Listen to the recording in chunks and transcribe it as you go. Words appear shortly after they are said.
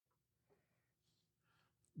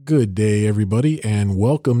Good day, everybody, and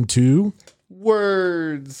welcome to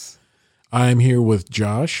Words. I'm here with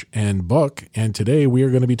Josh and Buck, and today we are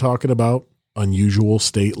going to be talking about unusual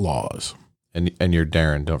state laws. And you're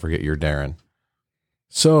Darren. Don't forget you're Darren.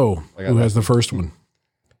 So, who has the first one?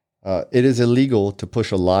 It is illegal to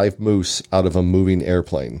push a live moose out of a moving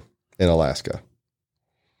airplane in Alaska.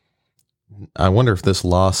 I wonder if this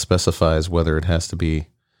law specifies whether it has to be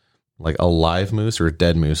like a live moose or a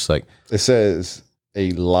dead moose. Like It says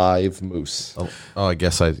a live moose. oh I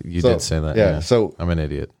guess you did say that. Yeah, so I'm an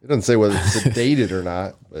idiot. it doesn't say whether it's sedated or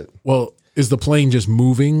not, but Well, is the plane just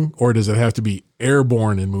moving, or does it have to be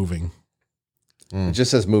airborne and moving? it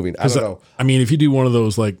just says moving. I don't know. I mean, if you do one of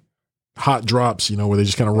those like hot drops, where they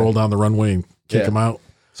just kind of roll down the runway and kick Yeah. them out.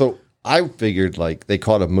 So I figured like they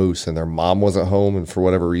caught a moose and their mom wasn't home, and for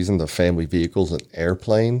whatever reason, the family vehicle's an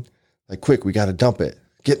airplane. Like, quick, we got to dump it.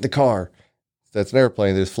 Get in the car. That's an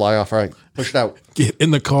airplane. They just fly off. All right, push it out. Get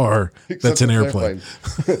in the car. That's Except an it's airplane.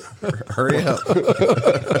 Hurry up.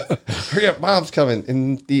 Hurry up, mom's coming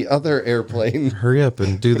in the other airplane. Hurry up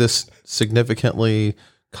and do this significantly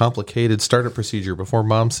complicated startup procedure before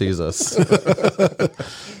mom sees us.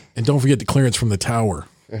 And don't forget the clearance from the tower.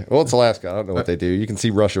 Well, it's Alaska. I don't know what they do. You can see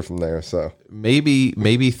Russia from there. So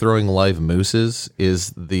Maybe throwing live mooses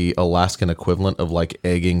is the Alaskan equivalent of like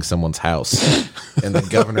egging someone's house. And the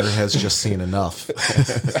governor has just seen enough.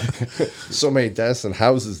 so many deaths and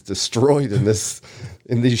houses destroyed in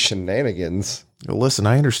these shenanigans. Listen,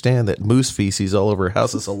 I understand that moose feces all over a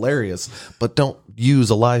house is hilarious, but don't use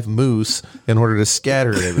a live moose in order to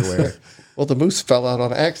scatter it everywhere. Well, the moose fell out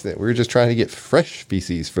on accident. We were just trying to get fresh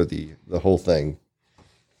feces for the whole thing.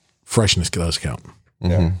 Freshness does count.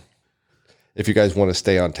 Yeah. If you guys want to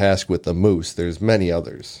stay on task with the moose, there's many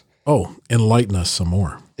others. Oh, enlighten us some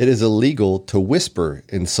more. It is illegal to whisper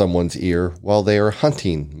in someone's ear while they are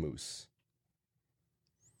hunting moose.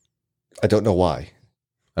 I don't know why.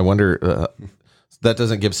 I wonder, that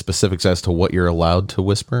doesn't give specifics as to what you're allowed to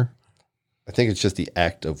whisper? I think it's just the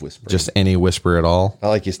act of whispering. Just any whisper at all? Not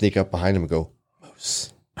like you sneak up behind him and go,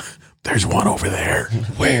 moose. There's one over there.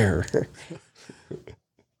 Where?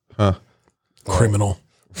 Criminal.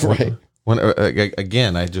 Right. When,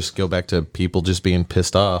 again, I just go back to people just being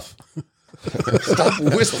pissed off. Stop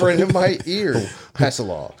whispering in my ear. Pass a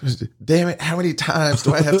law. Damn it, how many times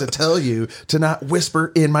do I have to tell you to not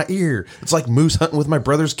whisper in my ear? It's like moose hunting with my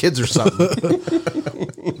brother's kids or something.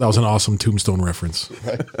 That was an awesome Tombstone reference.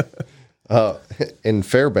 In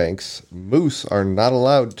Fairbanks, moose are not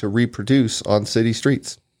allowed to reproduce on city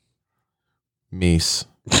streets. Meese.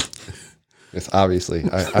 Yes, obviously.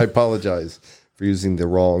 I apologize for using the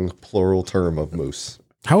wrong plural term of moose.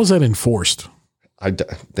 How is that enforced?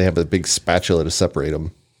 They have a big spatula to separate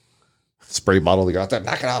them. Spray bottle, they go out there,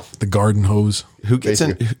 knock it off. The garden hose. Who gets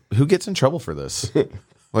in trouble for this?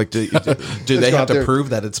 Like, do they go have out to there. prove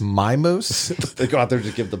that it's my moose? They go out there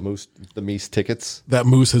to give the meese tickets. That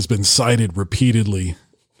moose has been cited repeatedly.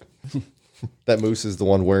 That moose is the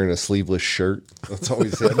one wearing a sleeveless shirt. That's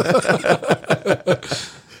always him.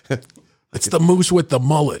 It's the moose with the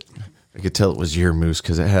mullet. I could tell it was your moose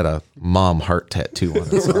because it had a mom heart tattoo on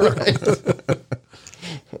it.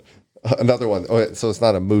 Right. Another one. Oh, so it's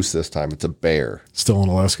not a moose this time. It's a bear. Still in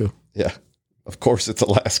Alaska. Yeah. Of course it's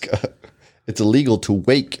Alaska. It's illegal to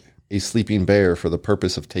wake a sleeping bear for the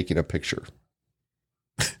purpose of taking a picture.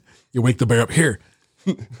 You wake the bear up. Here,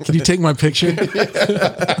 can you take my picture?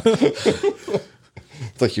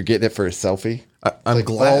 It's like you're getting it for a selfie. I'm Like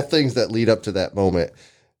glad. all things that lead up to that moment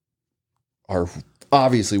are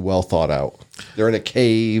obviously well thought out. They're in a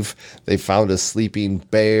cave. They found a sleeping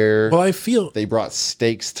bear. Well, I feel They brought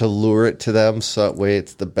stakes to lure it to them, so that way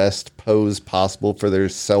it's the best pose possible for their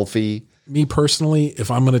selfie. me personally, if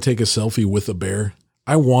I'm going to take a selfie with a bear,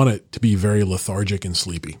 I want it to be very lethargic and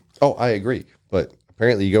sleepy. Oh, I agree. But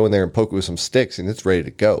apparently you go in there and poke it with some sticks and it's ready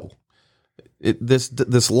to go.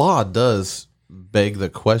 This law does beg the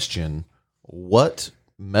question: what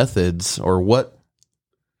methods or what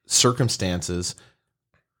circumstances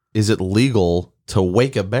is it legal to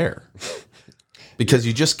wake a bear? Because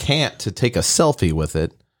you just can't to take a selfie with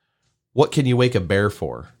it. What can you wake a bear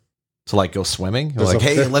for? To like go swimming? You're like,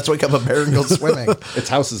 hey, let's wake up a bear and go swimming. Its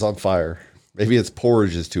house is on fire. Maybe its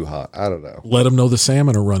porridge is too hot. I don't know. Let them know the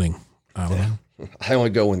salmon are running. I don't know. I only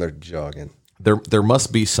go when they're jogging. There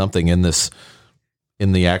must be something in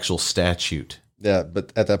the actual statute Yeah,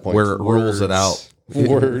 but at that point, where it's it rules it out.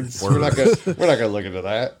 Words. We're not gonna look into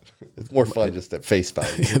that. It's more fun just at face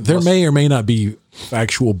value. There may or may not be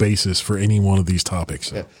factual basis for any one of these topics.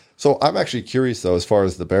 So. Yeah. So I'm actually curious though, as far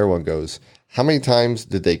as the bear one goes, how many times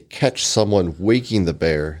did they catch someone waking the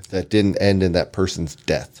bear that didn't end in that person's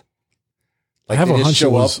death? Like have they a just hunch show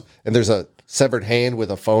it was- up and there's a severed hand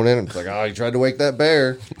with a phone in it. It's like, oh, you tried to wake that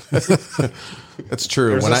bear. That's true.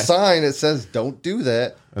 There's a sign that says, don't do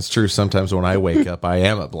that. That's true. Sometimes when I wake up, I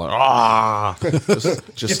am up like, just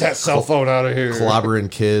Get that cell phone out of here. clobbering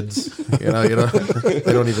kids. You know, they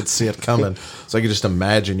don't even see it coming. So I can just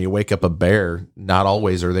imagine you wake up a bear. Not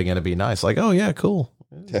always are they going to be nice. Like, oh yeah, cool.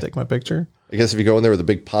 Take my picture. I guess if you go in there with a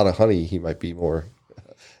big pot of honey, he might be more,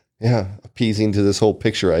 appeasing to this whole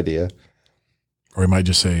picture idea. Or he might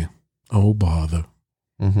just say, "Oh bother."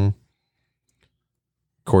 Mm-hmm.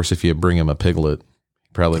 Of course, if you bring him a piglet, he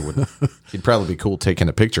probably would. He'd probably be cool taking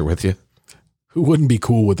a picture with you. Who wouldn't be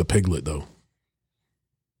cool with a piglet though?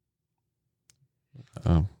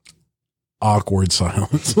 Oh, Awkward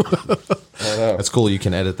silence. I know. that's cool. You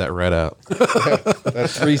can edit that right out.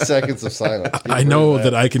 That's 3 seconds of silence. I know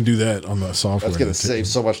that I can do that on the software. That's going to save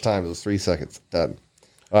so much time. Those 3 seconds. Done.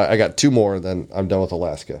 All right, I got 2 more, then I'm done with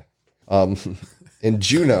Alaska. In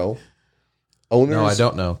Juneau, owners. No, I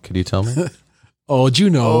don't know. Could you tell me? Oh,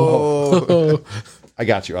 Juneau. I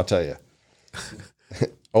got you. I'll tell you.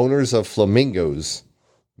 Owners of flamingos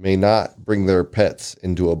may not bring their pets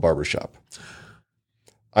into a barbershop.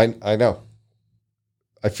 I know.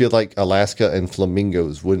 I feel like Alaska and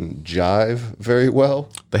flamingos wouldn't jive very well.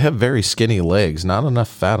 They have very skinny legs, not enough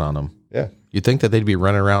fat on them. Yeah. You'd think that they'd be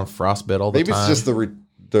running around frostbite all the Maybe time. it's just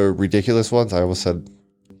the ridiculous ones. I almost said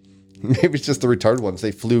maybe it's just the retarded ones.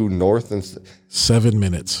 They flew north and 7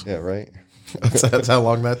 minutes. yeah, right. that's how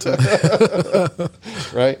long that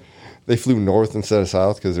took. Right. They flew north instead of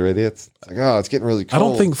south because they're idiots. It's like, oh, it's getting really I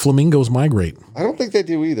cold. don't think flamingos migrate. I don't think they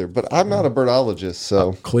do either, but I'm not a birdologist,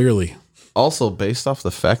 so Clearly. Also, based off the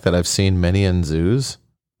fact that I've seen many in zoos,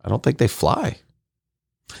 I don't think they fly.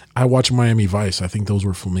 I watched Miami Vice. I think those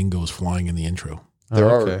were flamingos flying in the intro. there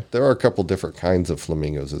okay. are a couple different kinds of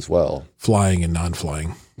flamingos as well. Flying and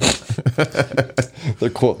non-flying. They're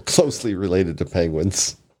closely related to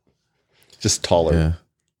penguins, just taller.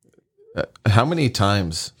 Yeah. How many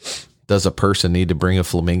times does a person need to bring a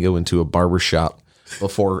flamingo into a barbershop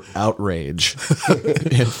before outrage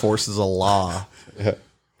enforces a law? Yeah.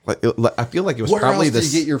 I feel like it was Where probably else do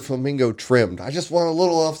this. you get your flamingo trimmed? I just want a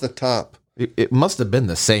little off the top. It must have been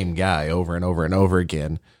the same guy over and over and over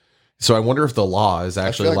again. So I wonder if the law is I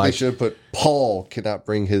actually feel like like they should have put Paul cannot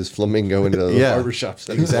bring his flamingo into the Yeah, barbershop.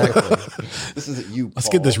 exactly. This isn't you, Let's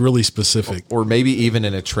Paul. get this really specific. Or maybe even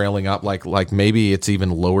in a trailing up, like maybe it's even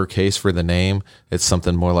lowercase for the name. It's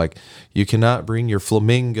something more like, you cannot bring your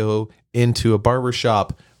flamingo into a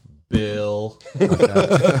barbershop, Bill.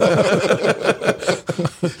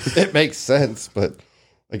 It makes sense, but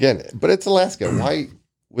again, it's Alaska. Why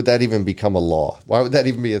would that even become a law? Why would that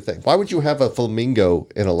even be a thing? Why would you have a flamingo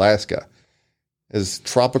in Alaska? As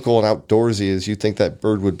tropical and outdoorsy as you think that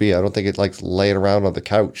bird would be, I don't think it likes laying around on the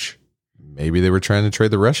couch. Maybe they were trying to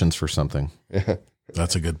trade the Russians for something.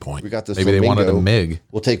 That's a good point. We got this. Maybe they wanted a MiG.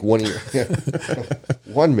 We'll take one year.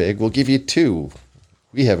 One MiG. We'll give you 2.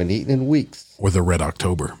 We haven't eaten in weeks. Or the Red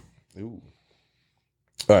October. Ooh.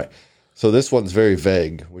 All right. So this one's very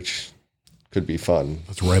vague, which could be fun.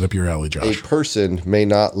 That's right up your alley, A Josh. person may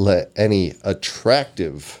not let any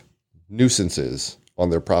attractive nuisances on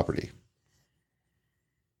their property.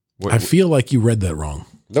 I feel like you read that wrong.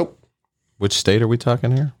 Nope. Which state are we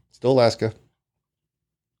talking here? Still Alaska.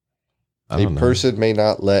 I A don't know. person may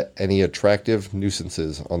not let any attractive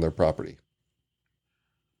nuisances on their property.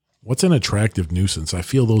 What's an attractive nuisance? I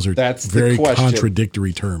feel those are That's the very question.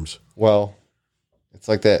 contradictory terms. Well, it's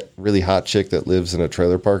like that really hot chick that lives in a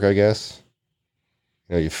trailer park, I guess.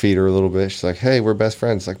 You know, you feed her a little bit. She's like, hey, we're best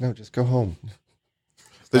friends. It's like, no, just go home.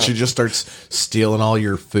 That she just starts stealing all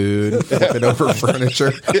your food, flipping over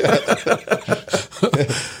furniture.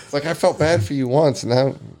 It's like, I felt bad for you once, and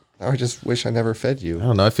now I just wish I never fed I you.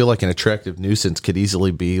 don't know. I feel like an attractive nuisance could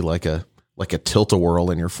easily be like a tilt-a-whirl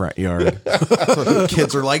in your front yard. So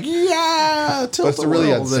kids are like, yeah, it's a tilt-a-whirl.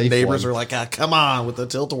 really The unsafe neighbors one. are like, come on with the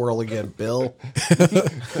tilt-a-whirl again, Bill.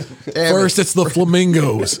 First, it's the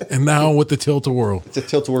flamingos, and now with the tilt-a-whirl. It's a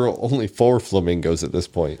tilt-a-whirl only for flamingos at this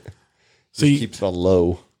point. See, Keeps it on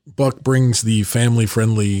low. Buck brings the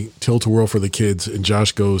family-friendly tilt-a-whirl for the kids, and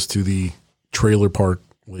Josh goes to the trailer park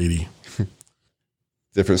lady.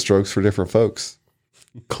 Different strokes for different folks.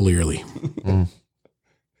 Clearly.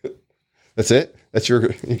 That's it. That's you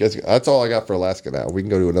guys. That's all I got for Alaska now. We can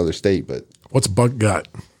go to another state, but What's Buck got?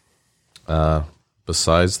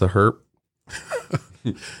 Besides the herp,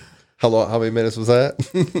 how many minutes was that?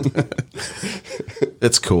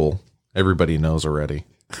 it's cool. Everybody knows already.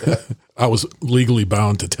 I was legally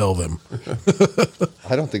bound to tell them.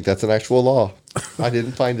 I don't think that's an actual law. I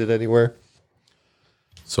didn't find it anywhere.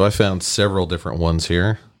 So I found several different ones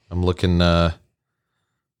here. I'm looking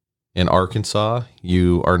in Arkansas.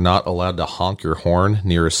 You are not allowed to honk your horn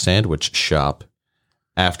near a sandwich shop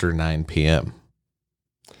after 9 p.m.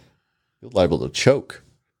 You're liable to choke.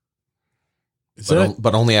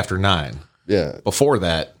 But only after 9. Yeah. Before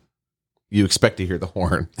that, you expect to hear the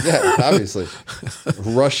horn. Yeah, obviously.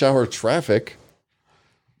 Rush hour traffic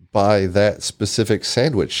by that specific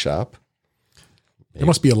sandwich shop. There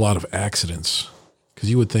must be a lot of accidents because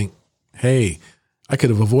you would think, hey, I could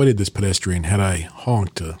have avoided this pedestrian had I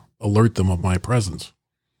honked to alert them of my presence.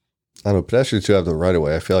 I don't know. Pedestrians should have the right of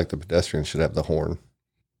way. I feel like the pedestrians should have the horn.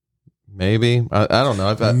 Maybe. I don't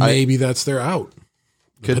know. Maybe that's their out.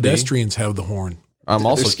 Could be. Pedestrians have the horn. I'm They're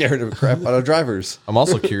also scared of the crap out of drivers. I'm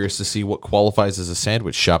also curious to see what qualifies as a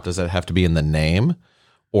sandwich shop. Does that have to be in the name?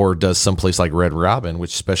 Or does someplace like Red Robin,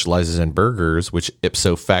 which specializes in burgers, which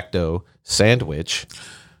ipso facto sandwich?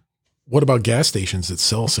 What about gas stations that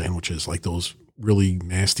sell sandwiches, like those really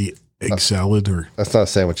nasty egg salad? Or That's not a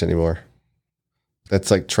sandwich anymore.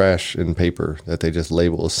 That's like trash and paper that they just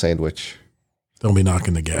label as sandwich. they'll be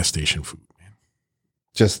knocking the gas station food, man.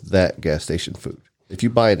 Just that gas station food. If you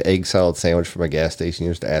buy an egg salad sandwich from a gas station,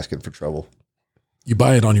 you're just asking for trouble. You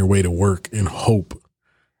buy it on your way to work in hope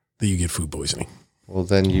that you get food poisoning. Well,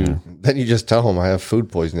 then you just tell them I have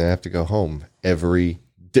food poisoning. I have to go home every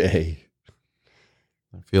day.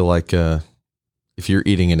 I feel like if you're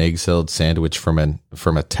eating an egg salad sandwich from a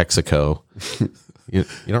Texaco, you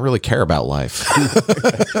don't really care about life.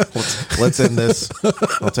 let's end this.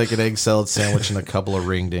 I'll take an egg salad sandwich and a couple of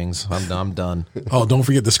ring dings. I'm done. Oh, don't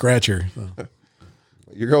forget the scratcher.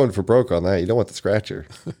 You're going for broke on that. You don't want the scratcher.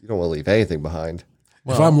 You don't want to leave anything behind.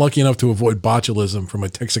 If I'm lucky enough to avoid botulism from a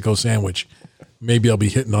Texaco sandwich, maybe I'll be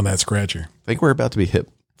hitting on that scratcher. I think we're about to be hit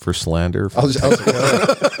for slander. I was just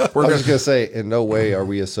going to say, in no way are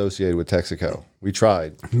we associated with Texaco. We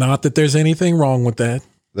tried. Not that there's anything wrong with that.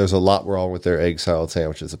 There's a lot wrong with their egg salad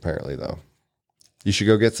sandwiches, apparently, though. You should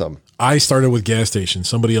go get some. I started with gas stations.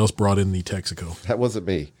 Somebody else brought in the Texaco. That wasn't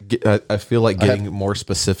me. I feel like getting more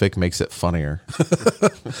specific makes it funnier.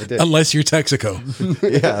 It did. Unless you're Texaco.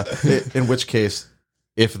 Yeah. In which case,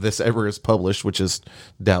 if this ever is published, which is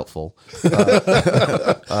doubtful,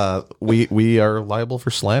 we are liable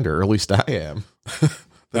for slander, or at least I am.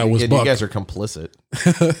 That was and Buck. you guys are complicit.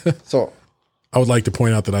 So I would like to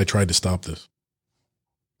point out that I tried to stop this.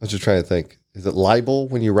 I was just trying to think. Is it libel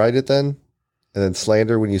when you write it then? And then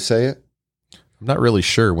slander when you say it? I'm not really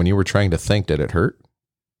sure. When you were trying to think, did it hurt?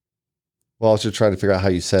 Well, I was just trying to figure out how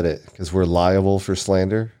you said it because we're liable for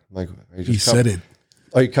slander. I'm like, are you He just said it.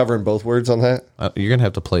 Are you covering both words on that? You're gonna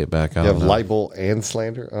have to play it back. I You don't have know. libel and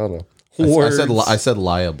slander? I don't know. I said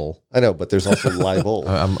liable. I know, but there's also libel.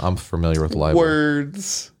 I'm familiar with liable.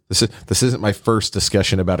 Words. This isn't my first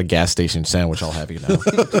discussion about a gas station sandwich. I'll have you know.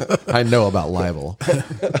 I know about libel.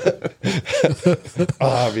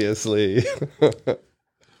 Obviously.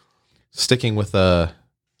 Sticking with a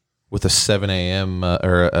 7 a.m.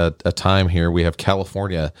 Or a time here, we have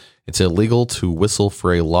California. It's illegal to whistle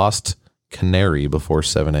for a lost canary before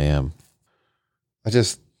 7 a.m. I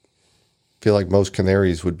just feel like most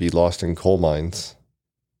canaries would be lost in coal mines.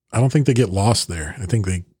 I don't think they get lost there. I think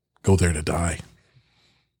they go there to die.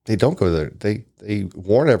 They don't go there. They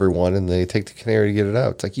warn everyone and they take the canary to get it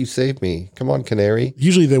out. It's like, you saved me. Come on, canary.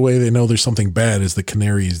 Usually the way they know there's something bad is the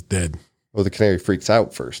canary is dead. Well, the canary freaks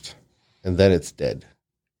out first and then it's dead.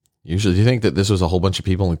 Usually, do you think that this was a whole bunch of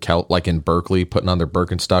people in Berkeley putting on their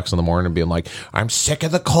Birkenstocks in the morning and being like, I'm sick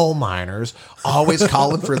of the coal miners always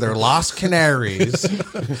calling for their lost canaries?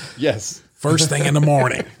 Yes. First thing in the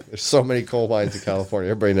morning. There's so many coal mines in California.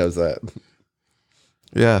 Everybody knows that.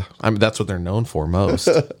 Yeah. I mean, that's what they're known for most.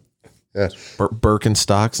 Yeah.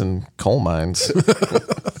 Birkenstocks and coal mines.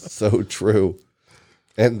 So true.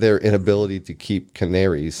 And their inability to keep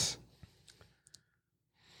canaries.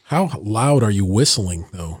 How loud are you whistling,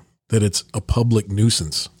 though, that it's a public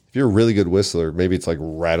nuisance? If you're a really good whistler, maybe it's like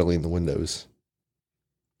rattling the windows.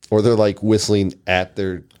 Or they're like whistling at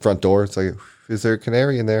their front door. It's like, is there a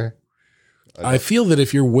canary in there? I feel that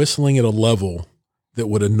if you're whistling at a level that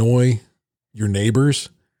would annoy your neighbors,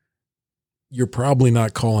 you're probably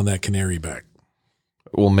not calling that canary back.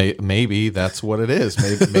 Well, maybe that's what it is.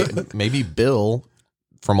 Maybe Bill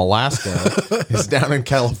from Alaska is down in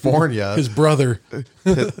California. His brother.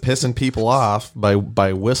 Pissing people off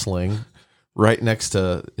by whistling right next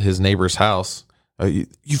to his neighbor's house.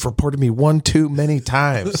 You've reported me one too many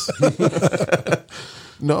times.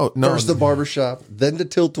 No. First the barbershop, then the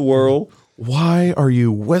tilt-a-whirl. Why are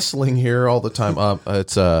you whistling here all the time?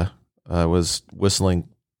 I was whistling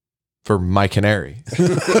for my canary.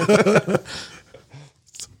 That's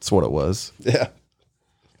what it was. Yeah.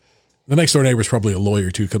 The next door neighbor is probably a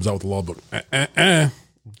lawyer too. Comes out with a law book.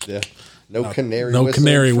 Yeah. No canary no whistling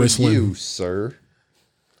canary for whistling. you, sir.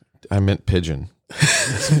 I meant pigeon.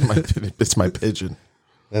 It's my pigeon.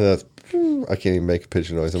 And that's, I can't even make a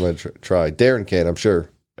pigeon noise. I'm going to try. Darren can, I'm sure.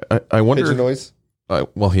 I wonder. Pigeon noise?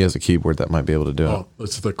 Well, he has a keyboard that might be able to do it. Oh,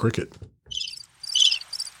 it's the cricket.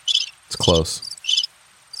 It's close.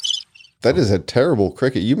 That is a terrible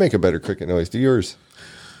cricket. You make a better cricket noise. Do yours.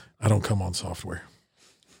 I don't come on software.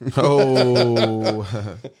 Oh,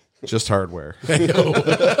 just hardware. As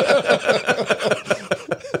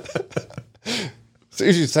soon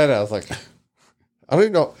as you said it, I was like, I don't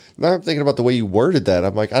even know. Now I'm thinking about the way you worded that.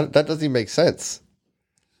 I'm like, that doesn't even make sense.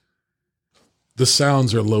 The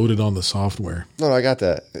sounds are loaded on the software. No, I got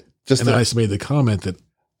that. Just And I just made the comment that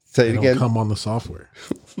say they it don't again. come on the software.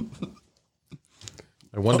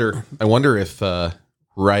 I wonder if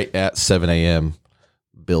right at 7 a.m.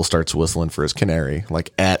 Bill starts whistling for his canary,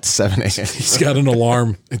 like at 7 a.m. He's got an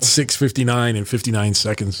alarm. It's 6:59 and 59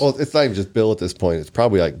 seconds. Well, it's not even just Bill at this point. It's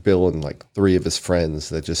probably like Bill and like three of his friends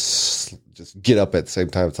that just get up at the same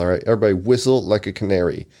time. It's all right. Everybody whistle like a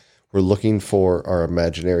canary. We're looking for our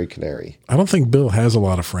imaginary canary. I don't think Bill has a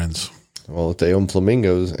lot of friends. Well, if they own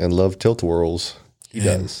flamingos and love tilt-a-whirls, he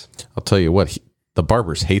does. I'll tell you what, the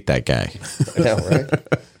barbers hate that guy. I know, right?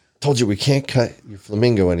 Told you we can't cut your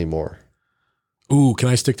flamingo anymore. Ooh, can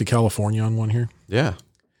I stick to California on one here? Yeah.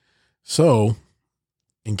 So,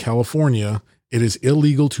 in California, it is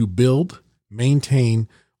illegal to build, maintain,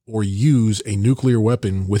 or use a nuclear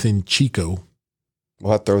weapon within Chico.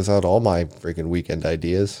 Well, that throws out all my freaking weekend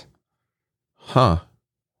ideas. Huh.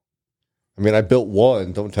 I mean, I built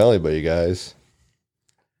one. Don't tell anybody, guys.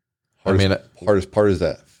 Hardest part is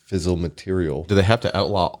that fissile material. Do they have to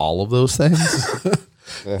outlaw all of those things?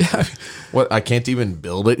 Yeah. What? I can't even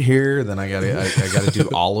build it here. Then I gotta do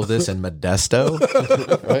all of this in Modesto.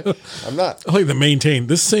 Right? I'm not. I like the maintain.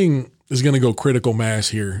 This thing is going to go critical mass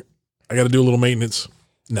here. I got to do a little maintenance.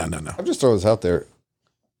 No. I'm just throwing this out there.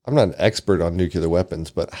 I'm not an expert on nuclear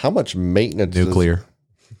weapons, but how much maintenance? Nuclear.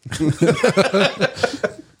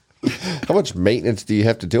 How much maintenance do you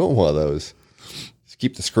have to do on one of those? Just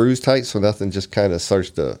keep the screws tight so nothing just kind of starts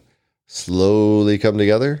to slowly come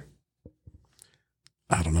together.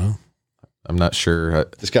 I don't know. I'm not sure.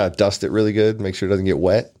 Just gotta dust it really good. Make sure it doesn't get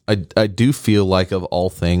wet. I do feel like of all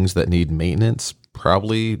things that need maintenance,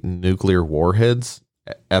 probably nuclear warheads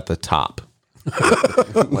at the top.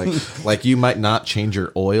 like you might not change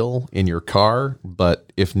your oil in your car,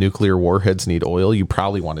 but if nuclear warheads need oil, you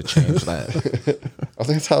probably want to change that. I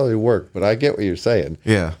think that's how they work, but I get what you're saying.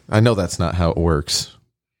 Yeah, I know that's not how it works.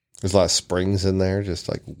 There's a lot of springs in there, just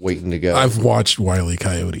like waiting to go. I've watched Wile E.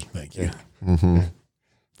 Coyote. Thank you. Mm-hmm.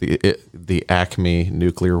 The Acme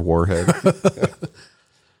nuclear warhead.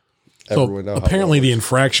 So apparently the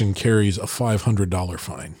infraction carries a $500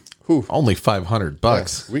 fine. Only $500.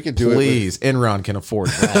 Yeah, we could do it. Please, Enron can afford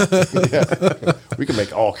that. We can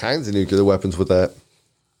make all kinds of nuclear weapons with that.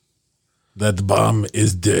 That bomb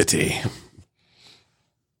is dirty.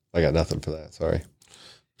 I got nothing for that. Sorry.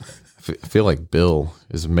 I feel like Bill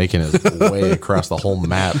is making his way across the whole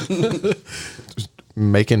map. Just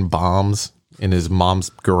making bombs in his mom's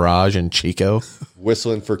garage in Chico.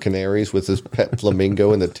 Whistling for canaries with his pet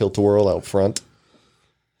flamingo in the tilt-a-whirl out front.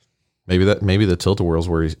 Maybe the tilt-a-whirl's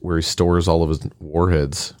where he stores all of his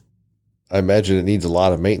warheads. I imagine it needs a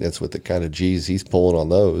lot of maintenance with the kind of G's he's pulling on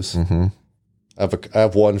those. Mm-hmm. I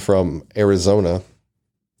have one from Arizona.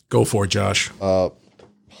 Go for it, Josh.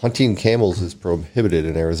 Hunting camels is prohibited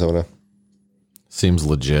in Arizona. Seems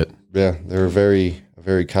legit. Yeah, they're a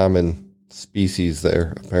very common species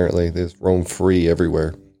there. Apparently, they just roam free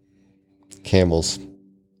everywhere. Camels.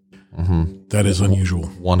 Mm-hmm. That is unusual.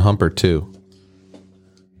 One hump or two.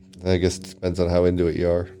 I guess it depends on how into it you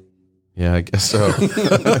are. Yeah, I guess so.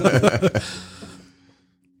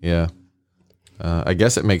 Yeah. I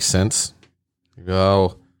guess it makes sense. You go,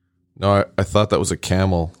 oh, no, I thought that was a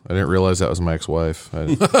camel. I didn't realize that was my ex-wife. I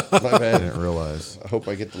My bad. didn't realize. I hope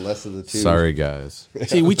I get the less of the two. Sorry, guys.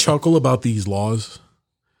 See, we chuckle about these laws,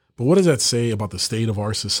 but what does that say about the state of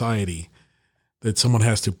our society that someone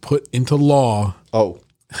has to put into law? Oh,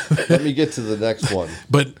 let me get to the next one.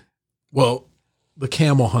 But, well, the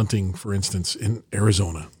camel hunting, for instance, in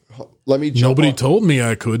Arizona. Let me jump Nobody on- told me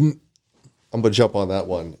I couldn't. I'm going to jump on that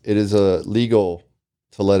one. It is legal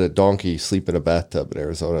to let a donkey sleep in a bathtub in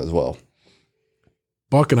Arizona as well.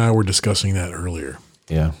 Buck and I were discussing that earlier.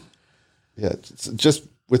 Yeah. Yeah, it's just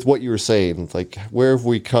with what you were saying, it's like, where have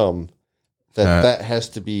we come that has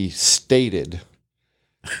to be stated?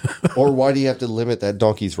 Or why do you have to limit that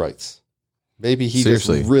donkey's rights? Maybe he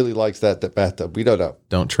Seriously. just really likes that bathtub. We don't know.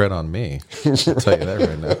 Don't tread on me. I'll tell you that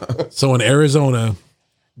right now. So in Arizona,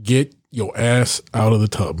 get your ass out of the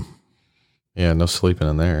tub. Yeah, no sleeping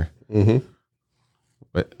in there. Mm-hmm.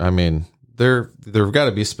 But I mean, there've got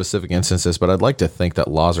to be specific instances, but I'd like to think that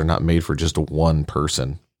laws are not made for just one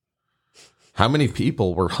person. How many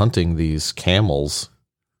people were hunting these camels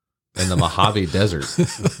in the Mojave Desert?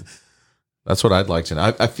 That's what I'd like to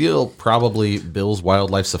know. I feel probably Bill's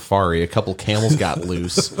Wildlife Safari, a couple camels got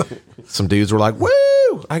loose. Some dudes were like,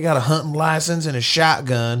 woo, I got a hunting license and a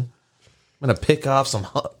shotgun. I'm going to pick off some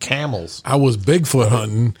camels. I was Bigfoot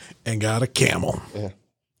hunting and got a camel. Yeah.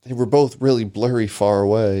 They were both really blurry far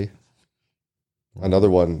away. Another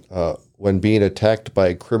one, when being attacked by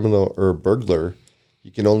a criminal or burglar, you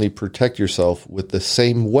can only protect yourself with the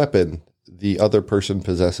same weapon the other person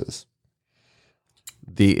possesses.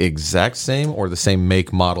 The exact same or the same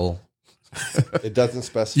make, model? It doesn't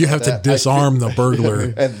specify. You have to disarm the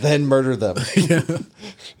burglar. and then murder them.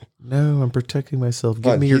 No, I'm protecting myself.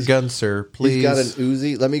 Give me your gun, sir, please. He's got an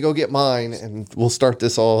Uzi. Let me go get mine, and we'll start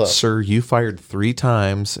this all up. Sir, you fired 3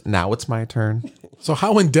 times. Now it's my turn. So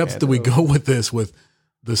how in depth do we go with this with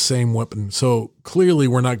the same weapon? So clearly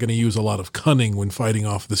we're not going to use a lot of cunning when fighting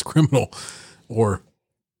off this criminal or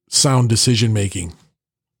sound decision making.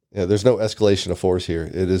 Yeah, there's no escalation of force here.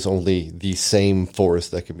 It is only the same force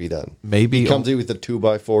that can be done. Maybe He comes in with a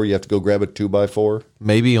 2x4. You have to go grab a 2x4.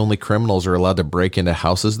 maybe only criminals are allowed to break into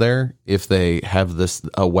houses there if they have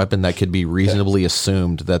a weapon that could be reasonably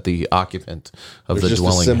assumed that the occupant of There's the just a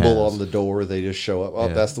dwelling symbol has. on the door. They just show up.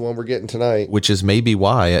 Oh, that's the one we're getting tonight. Which is maybe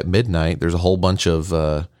why at midnight there's a whole bunch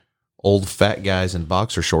of old fat guys in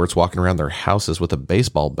boxer shorts walking around their houses with a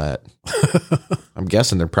baseball bat. I'm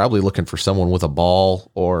guessing they're probably looking for someone with a ball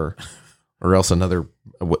or else another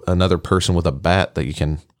person with a bat that you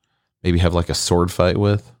can maybe have like a sword fight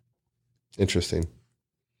with. Interesting.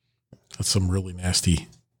 That's some really nasty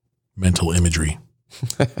mental imagery.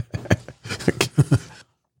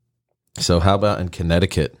 So how about in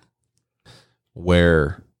Connecticut,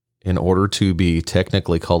 where in order to be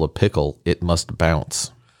technically called a pickle, it must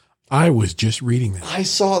bounce? I was just reading that. I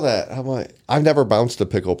saw that. I'm like, I've never bounced a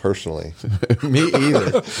pickle personally. Me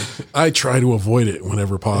either. I try to avoid it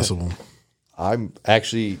whenever possible. I'm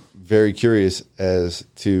actually very curious as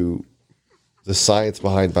to the science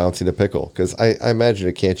behind bouncing a pickle, because I imagine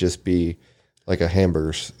it can't just be like a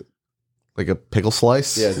hamburger. Like a pickle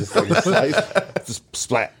slice? Yeah, just like a slice, just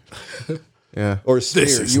splat. Yeah. Or a smear.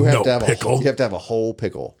 This is You have no to have pickle. you have to have a whole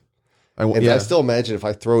pickle. And Yeah. I still imagine if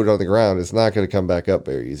I throw it on the ground, it's not going to come back up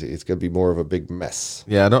very easy. It's going to be more of a big mess.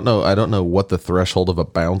 Yeah, I don't know what the threshold of a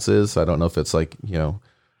bounce is. I don't know if it's like,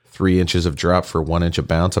 3 inches of drop for 1 inch of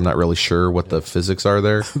bounce. I'm not really sure what the physics are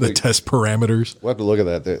there. The test parameters. We'll have to look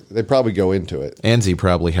at that. They probably go into it. ANSI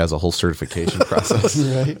probably has a whole certification process.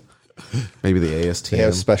 Right. Maybe the They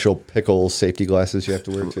have ASTM. special pickle safety glasses you have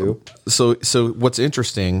to wear too. So what's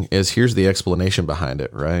interesting is here's the explanation behind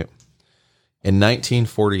it, right? In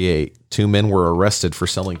 1948, 2 men were arrested for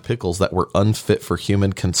selling pickles that were unfit for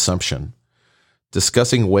human consumption.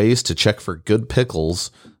 Discussing ways to check for good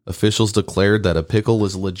pickles, officials declared that a pickle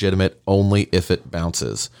is legitimate only if it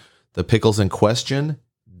bounces. The pickles in question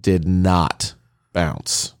did not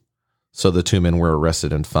bounce. So the 2 men were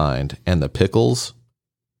arrested and fined, and the pickles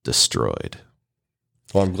destroyed.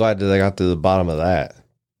 Well, I'm glad that they got to the bottom of that.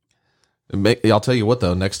 I'll tell you what,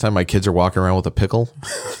 though, next time my kids are walking around with a pickle,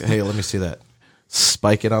 hey, let me see that.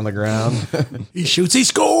 Spike it on the ground. He shoots, he It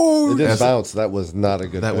scores. didn't bounce. That was not a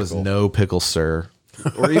good That pickle. was no pickle, sir.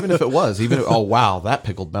 Or even if it was, oh, wow, that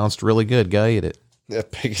pickle bounced really good. Guy ate it. Yeah,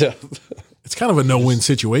 pick it up. It's kind of a no-win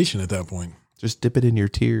situation at that point. Just dip it in your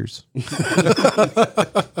tears.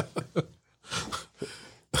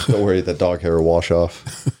 Don't worry, that dog hair will wash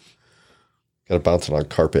off. Got to bounce it on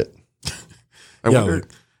carpet. I wonder,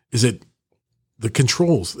 is it the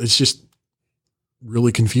controls? It's just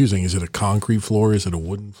really confusing. Is it a concrete floor? Is it a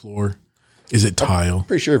wooden floor? Is it tile?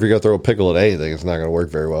 Pretty sure if you're going to throw a pickle at anything, it's not going to work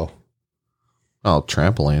very well. oh,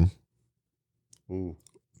 trampoline. Ooh.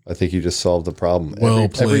 I think you just solved the problem. Well every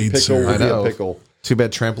played, pickle sir. will I be know. a pickle. Too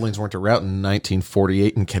bad trampolines weren't around in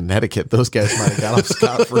 1948 in Connecticut. Those guys might have got off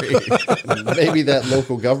scot-free. Maybe that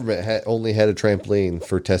local government only had a trampoline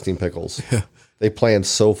for testing pickles. They planned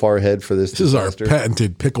so far ahead for this This is our disaster.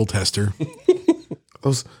 patented pickle tester.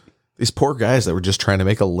 These poor guys that were just trying to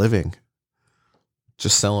make a living.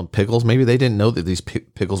 Just selling pickles. Maybe they didn't know that these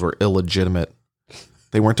pickles were illegitimate.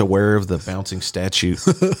 They weren't aware of the bouncing statute.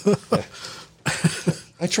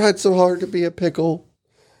 I tried so hard to be a pickle.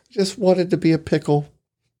 Just wanted to be a pickle.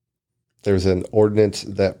 There's an ordinance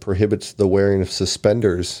that prohibits the wearing of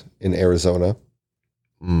suspenders in Arizona.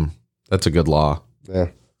 That's a good law. Yeah.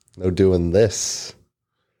 No doing this.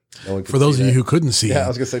 No one can For those see of you that. who couldn't see, Yeah, I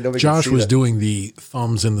was gonna say nobody Josh can see was that. doing the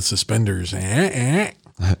thumbs in the suspenders. I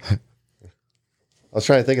was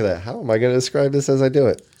trying to think of that. How am I going to describe this as I do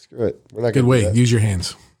it? Screw it. We're not Good going to way. do that. Use your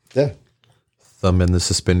hands. Yeah. Thumb in the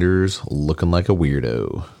suspenders, looking like a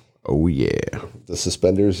weirdo. Oh yeah. The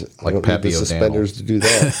suspenders. Like I don't Pappy need the suspenders to do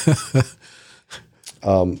that.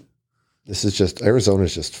 This is just,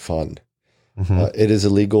 Arizona's just fun. It is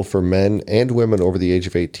illegal for men and women over the age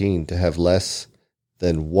of 18 to have less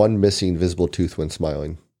than one missing visible tooth when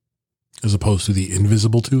smiling. As opposed to the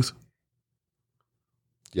invisible tooth.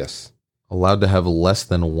 Yes. Allowed to have less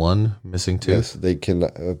than one missing tooth. Yes. They can,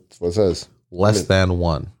 that's what it says. Less than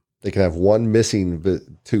one. They can have one missing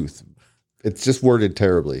tooth. It's just worded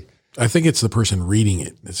terribly. I think it's the person reading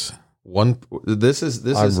it. It's One. This is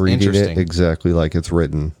I'm reading interesting. it exactly like it's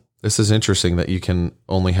written. This is interesting that you can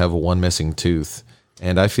only have one missing tooth,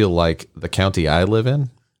 and I feel like the county I live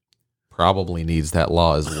in probably needs that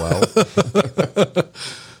law as well.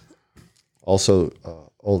 Also,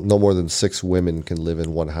 no more than 6 women can live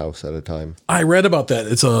in one house at a time. I read about that.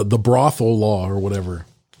 It's the brothel law or whatever.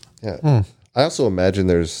 Yeah. I also imagine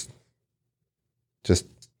there's just,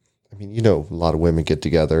 I mean, you know, a lot of women get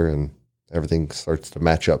together and everything starts to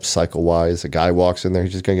match up cycle wise. A guy walks in there,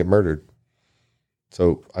 he's just going to get murdered.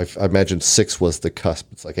 So I imagine 6 was the cusp.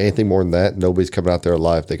 It's like anything more than that, nobody's coming out there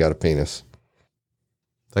alive. They got a penis.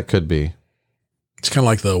 That could be. It's kind of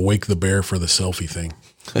like the wake the bear for the selfie thing.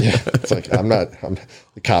 Yeah. It's like,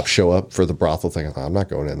 the cops show up for the brothel thing. I'm not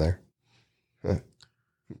going in there.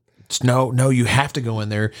 No, you have to go in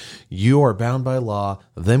there. You are bound by law.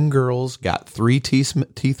 Them girls got 3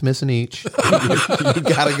 teeth missing each. You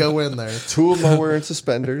got to go in there. 2 of them are wearing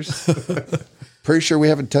suspenders. Pretty sure we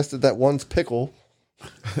haven't tested that one's pickle.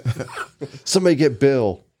 Somebody get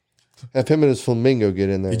Bill. Have him and his flamingo get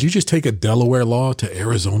in there. Did you just take a Delaware law to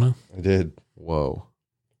Arizona? I did. Whoa.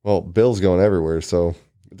 Well, Bill's going everywhere, so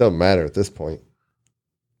it doesn't matter at this point.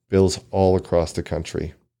 Bill's all across the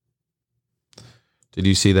country. Did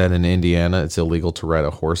you see that in Indiana? It's illegal to ride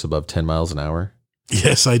a horse above 10 miles an hour.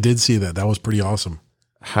 Yes, I did see that. That was pretty awesome.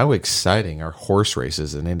 How exciting are horse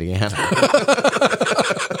races in Indiana?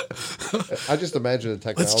 I just imagine the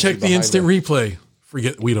technology. Let's check the behind instant it. replay.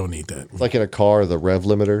 Forget, we don't need that. It's like in a car, the rev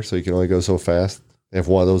limiter, so you can only go so fast. They have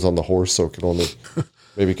one of those on the horse, so it can only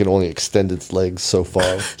maybe it can only extend its legs so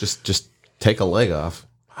far. just take a leg off.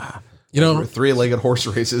 You know, 3-legged horse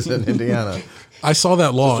races in Indiana. I saw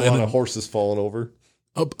that law, A lot and of horses falling over.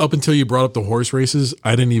 up until you brought up the horse races,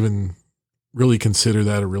 I didn't even really consider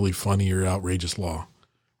that a really funny or outrageous law.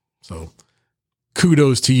 So,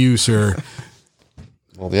 kudos to you, sir.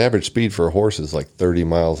 Well, the average speed for a horse is like 30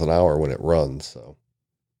 miles an hour when it runs. So,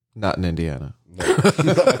 Not in Indiana.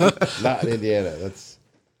 not in Indiana. That's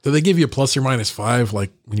Do they give you a plus or minus 5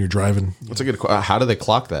 like when you're driving? That's a good. How do they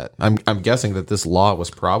clock that? I'm guessing that this law was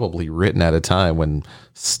probably written at a time when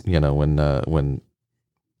when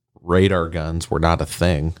radar guns were not a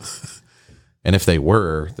thing, and if they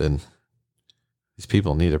were, then these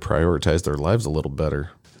people need to prioritize their lives a little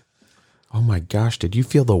better. Oh my gosh! Did you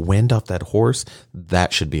feel the wind off that horse?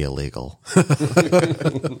 That should be illegal.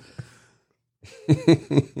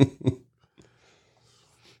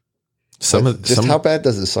 How bad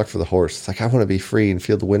does it suck for the horse? It's like, I want to be free and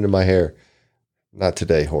feel the wind in my hair. Not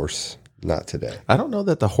today, horse. Not today. I don't know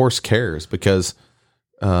that the horse cares because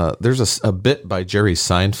there's a bit by Jerry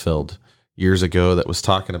Seinfeld years ago that was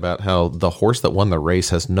talking about how the horse that won the race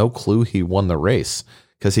has no clue he won the race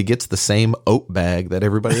because he gets the same oat bag that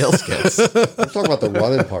everybody else gets. I'm talking about the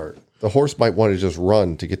running part. The horse might want to just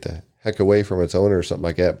run to get the heck away from its owner or something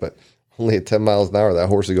like that, but only at 10 miles an hour, that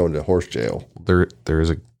horse is going to horse jail. There is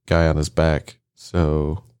a guy on his back,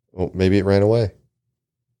 so Well, maybe it ran away.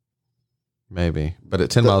 maybe. But at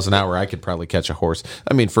 10 miles an hour, I could probably catch a horse.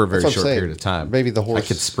 I mean, for a very That's what I'm short saying. period of time. Maybe the I horse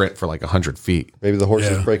could sprint for like 100 feet. Maybe the horse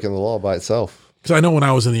Yeah. is breaking the law by itself. Because I know when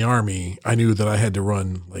I was in the Army, I knew that I had to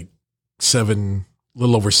run like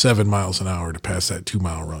little over 7 miles an hour to pass that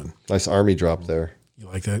 2-mile run. Nice Army drop there. You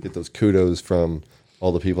like that? Get those kudos from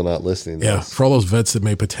all the people not listening to Yeah. us. For all those vets that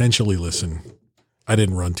may potentially listen, I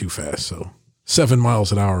didn't run too fast. So 7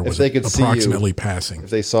 miles an hour was they could see you- approximately passing. If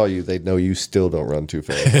they saw you, they'd know you still don't run too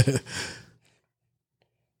fast.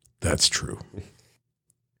 That's true.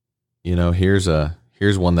 You know, here's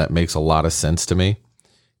one that makes a lot of sense to me.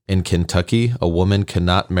 In Kentucky, a woman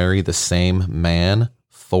cannot marry the same man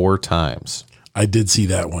 4 times. I did see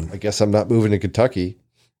that one. I guess I'm not moving to Kentucky.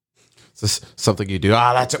 It's just something you do.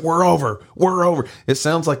 That's it. We're over. We're over. It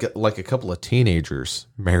sounds like a couple of teenagers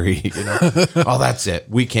married. That's it.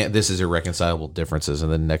 We can't. This is irreconcilable differences.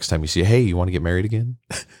 And then next time you see, hey, you want to get married again?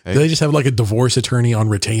 Do they just have like a divorce attorney on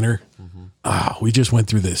retainer? We just went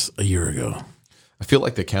through this a year ago. I feel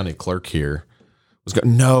like the county clerk here was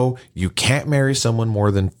going, no, you can't marry someone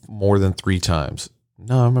more than 3 times.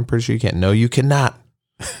 No, I'm pretty sure you can't. No, you cannot.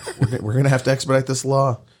 We're going to have to expedite this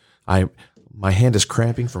law. My hand is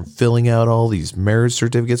cramping from filling out all these marriage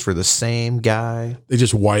certificates for the same guy. They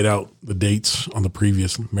just white out the dates on the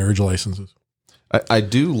previous marriage licenses. I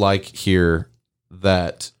do like here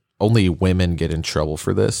that only women get in trouble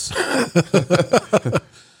for this.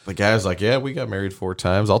 The guy's like, yeah, we got married 4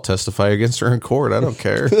 times. I'll testify against her in court. I don't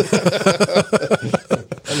care. I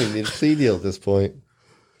don't need a plea deal at this point.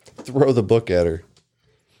 Throw the book at her.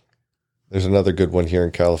 There's another good one here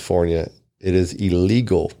in California. It is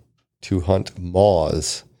illegal to hunt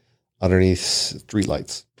moths underneath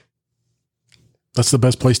streetlights. That's the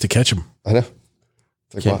best place to catch them. I know.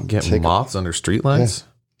 Can't get moths under streetlights?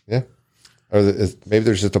 Yeah. Or maybe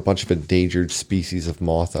there's just a bunch of endangered species of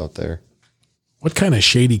moth out there. What kind of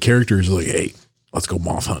shady character is like, hey, let's go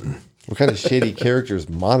moth hunting? What kind of shady character is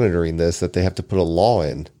monitoring this that they have to put a law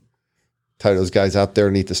in? Tie those guys out there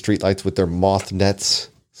underneath the streetlights with their moth nets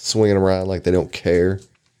swinging around like they don't care.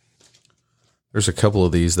 There's a couple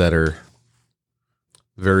of these that are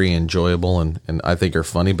very enjoyable and I think are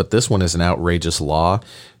funny, but this one is an outrageous law,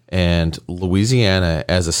 and Louisiana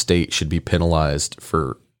as a state should be penalized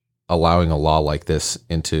for allowing a law like this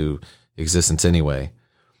into existence anyway.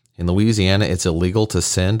 In Louisiana, it's illegal to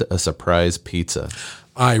send a surprise pizza.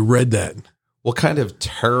 I read that. What kind of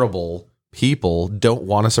terrible people don't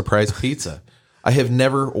want a surprise pizza? I have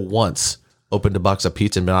never once opened a box of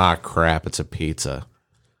pizza and been, crap, it's a pizza.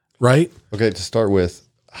 Right? Okay, to start with,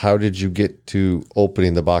 how did you get to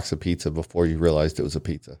opening the box of pizza before you realized it was a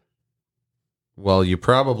pizza? Well, you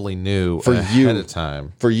probably knew ahead of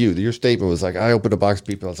time. For you, your statement was like, I opened a box of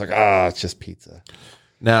pizza. I was like, it's just pizza.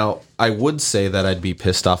 Now, I would say that I'd be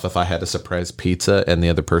pissed off if I had a surprise pizza and the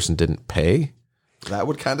other person didn't pay. That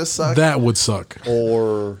would kind of suck. That would suck.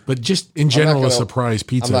 But just in general, a surprise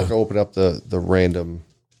pizza. I'm not going to open up the random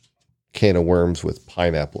can of worms with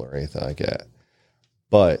pineapple or anything like that.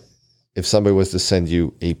 But if somebody was to send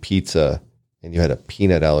you a pizza and you had a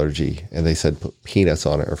peanut allergy and they said put peanuts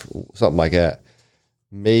on it or something like that,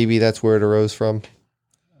 maybe that's where it arose from.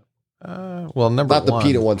 Well, not the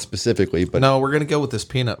peanut one specifically, but no, we're gonna go with this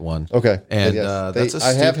peanut one. Okay, and yes, that's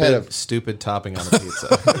a stupid topping on a pizza.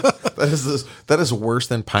 that is worse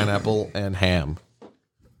than pineapple and ham.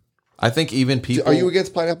 I think even people. Are you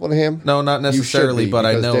against pineapple and ham? No, not necessarily, but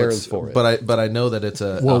I know it's for it. But I know that it's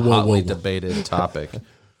a hotly debated topic.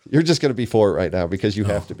 You're just going to be for it right now because you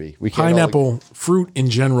have to be. We can't pineapple fruit in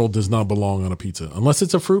general does not belong on a pizza unless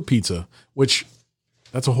it's a fruit pizza, which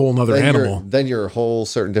that's a whole nother animal. Then you're a whole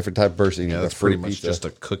certain different type of person. Yeah, that's pretty much just a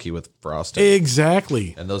cookie with frosting.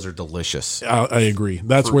 Exactly, and those are delicious. I agree.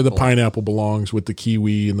 That's where the pineapple belongs with the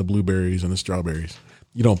kiwi and the blueberries and the strawberries.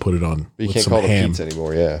 You don't put it on. But you can't call it pizza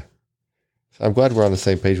anymore. Yeah. I'm glad we're on the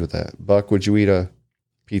same page with that. Buck, would you eat a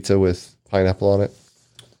pizza with pineapple on it?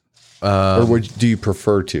 Or do you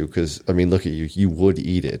prefer to? Because, I mean, look at you. You would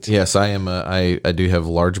eat it. Yes, I am. I do have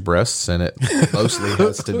large breasts, and it mostly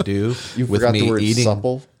has to do with me the word eating.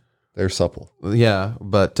 Supple? They're supple. Yeah,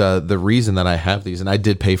 but the reason that I have these, and I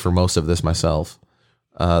did pay for most of this myself,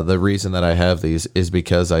 the reason that I have these is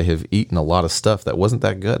because I have eaten a lot of stuff that wasn't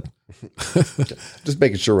that good. Just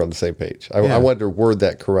making sure we're on the same page. I wanted to word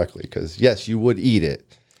that correctly because, yes, you would eat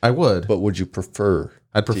it. I would. But would you prefer?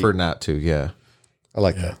 I'd prefer not to, yeah. I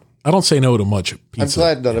like that. I don't say no to much pizza. I'm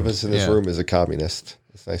glad none of us in this room is a communist.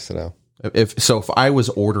 It's nice to know. If I was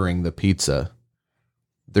ordering the pizza,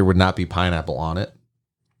 there would not be pineapple on it.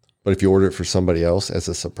 But if you order it for somebody else as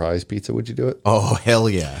a surprise pizza, would you do it? Oh, hell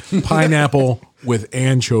yeah. Pineapple with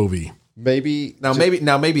anchovy. Maybe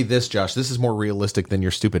maybe this, Josh, this is more realistic than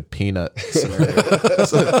your stupid peanut scenario.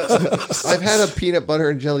 I've had a peanut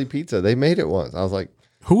butter and jelly pizza. They made it once. I was like,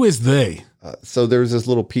 who is they? So there's this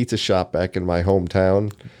little pizza shop back in my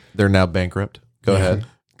hometown. They're now bankrupt. Go ahead.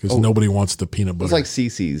 Because nobody wants the peanut butter. It was like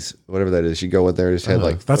CC's, whatever that is. You go in there, just had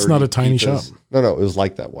like that's not a tiny pizzas. shop. No, it was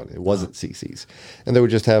like that one. It wasn't CC's. And they would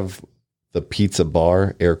just have the pizza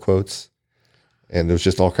bar, air quotes. And there was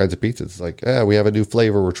just all kinds of pizzas. It's like, we have a new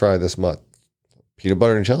flavor we're trying this month. Peanut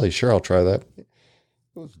butter and jelly. Sure, I'll try that. It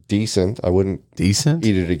was decent. I wouldn't eat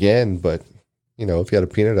it again, but if you had a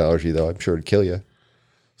peanut allergy, though, I'm sure it'd kill you.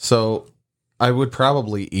 So I would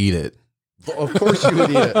probably eat it. Well, of course you would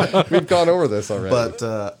eat it. We've gone over this already.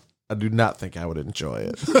 But I do not think I would enjoy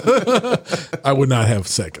it. I would not have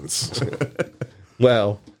seconds.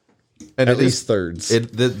 Well, And at it least is- thirds.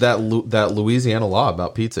 that Louisiana law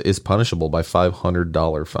about pizza is punishable by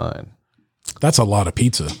 $500 fine. That's a lot of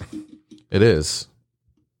pizza. It is,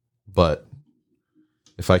 but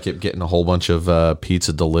if I kept getting a whole bunch of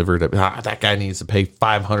pizza delivered, that guy needs to pay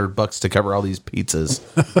 $500 to cover all these pizzas.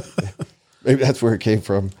 Maybe that's where it came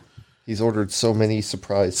from. He's ordered so many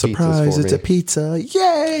surprise pizzas for it's me. a pizza!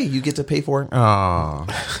 Yay! You get to pay for it. Ah,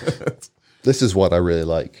 This is what I really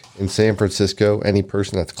like. In San Francisco, any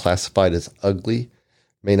person that's classified as ugly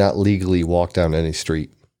may not legally walk down any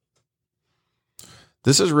street.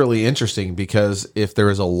 this is really interesting because if there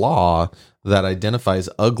is a law that identifies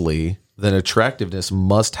ugly, then attractiveness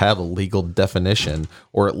must have a legal definition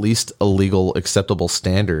or at least a legal acceptable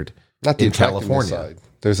standard Not the in attractiveness California.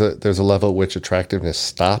 side. There's a level at which attractiveness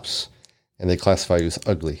stops, and they classify you as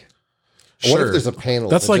ugly. What Sure. if there's a panel?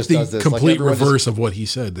 That's that like just the does this? Like complete everyone just- reverse of what he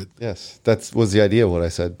said. That yes, that was the idea of what I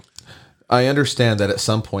said. I understand that at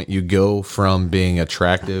some point you go from being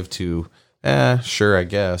attractive to, sure, I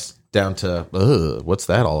guess, down to, what's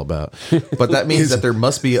that all about? But that means that there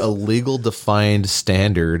must be a legal defined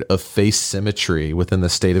standard of face symmetry within the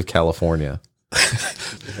state of California.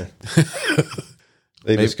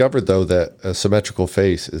 They discovered though that a symmetrical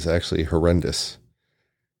face is actually horrendous.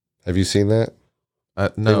 Have you seen that?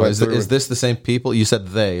 No, went is through- this the same people? You said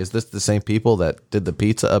they. Is this the same people that did the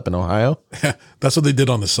pizza up in Ohio? that's what they did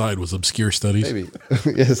on the side was obscure studies. Maybe.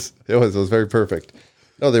 Yes, it was. It was very perfect.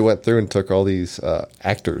 No, they went through and took all these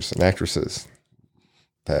actors and actresses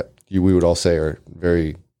that we would all say are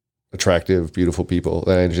very attractive, beautiful people.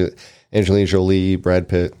 Angelina Jolie, Brad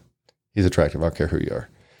Pitt. He's attractive. I don't care who you are.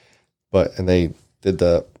 And they did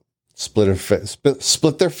the split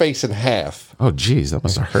their face in half. Oh, geez, that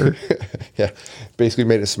must have hurt. Yeah, basically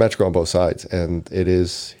made it symmetrical on both sides, and it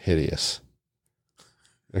is hideous.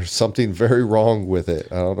 There's something very wrong with it.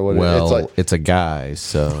 I don't know what Well, it's like. it's a guy,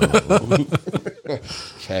 so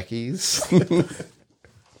Khakis.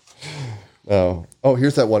 Oh,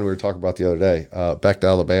 here's that one we were talking about the other day. Back to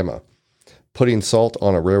Alabama. Putting salt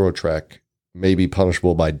on a railroad track may be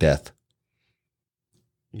punishable by death.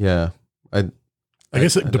 yeah. I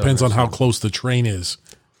guess I it don't depends on how understand. close the train is.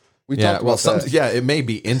 We Yeah, talked well, about that. it may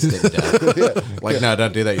be instant death. Like, no,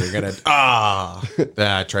 don't do that. You're gonna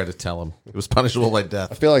I tried to tell him it was punishable by I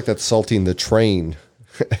death. feel like that's salting the train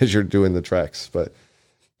as you're doing the tracks, but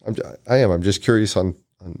I'm just curious on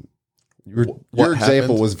your What example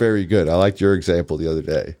happened? was very good. I liked your example the other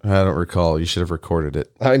day. I don't recall. You should have recorded it.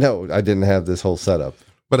 I know I didn't have this whole setup.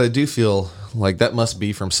 But I do feel like that must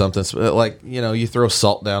be from something like, you throw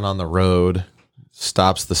salt down on the road,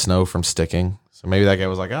 stops the snow from sticking. So maybe that guy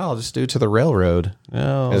was like, "Oh, I'll just do it to the railroad."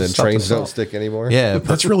 No, And then stop the trains don't salt. stick anymore. Yeah,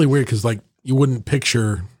 That's really weird because like you wouldn't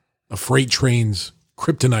picture a freight train's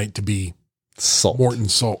kryptonite to be Salt. Morton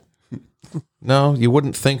salt. no, you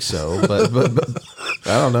wouldn't think so, but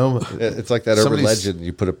I don't know. It's like that urban Somebody's- legend.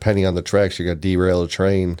 You put a penny on the tracks, you're going to derail a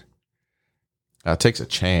train. It takes a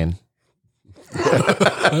chain.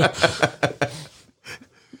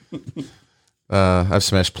 I've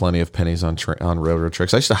smashed plenty of pennies on railroad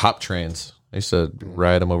tracks. I used to hop trains. I used to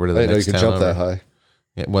ride them over to I the didn't know you next could town jump over. that high.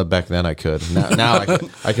 Yeah, well, back then I could. Now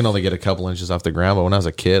I can only get a couple inches off the ground. But when I was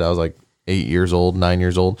a kid, I was like 8 years old, 9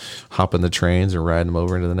 years old, hopping the trains and riding them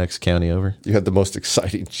over into the next county over. You had the most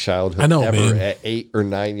exciting childhood I know, ever. man. At 8 or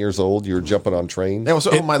 9 years old, you were jumping on trains. Yeah,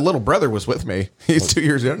 so my little brother was with me. He's 2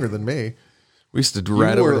 years younger than me. We used to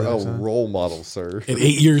ride You over. were to the a next town. role model, sir. At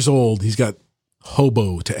 8 years old, he's got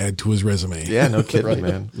hobo to add to his resume. Yeah, no kidding,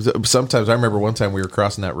 man. Sometimes I remember one time we were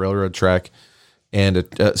crossing that railroad track, and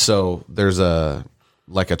so there's a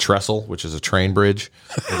trestle, which is a train bridge.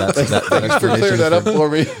 That Thanks for clearing that up for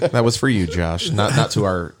me. That was for you, Josh, not to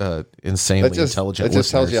our insanely That just intelligent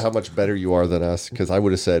tells listeners. you how much better you are than us, because I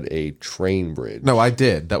would have said a train bridge. No, I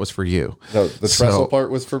did. That was for you. No, the trestle part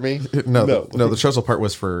was for me. No, the trestle part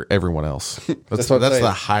was for everyone else. That's what I'm the saying.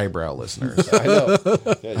 highbrow listeners. I know.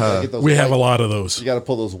 Yeah, you gotta get those We have a white- lot of those. You got to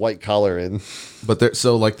pull those white collar in. But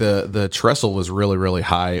the trestle was really, really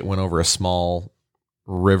high. It went over a small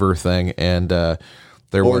river thing, and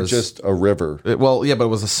there Or was just a river. but it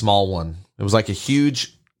was a small one. It was like a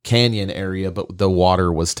huge canyon area, but the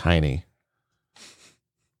water was tiny.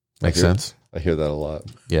 Makes hear- sense? I hear that a lot.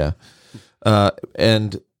 Yeah.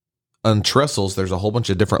 And on trestles, there's a whole bunch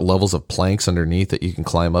of different levels of planks underneath that you can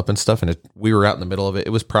climb up and stuff. And we were out in the middle of it. It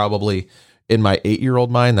was probably, in my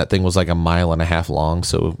 8-year-old mind, that thing was like 1.5 miles long.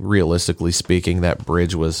 So realistically speaking, that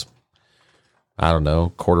bridge was, I don't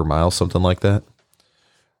know, 1/4 mile, something like that.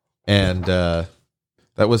 And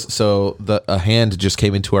that was, so a hand just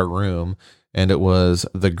came into our room and it was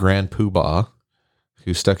the Grand Poobah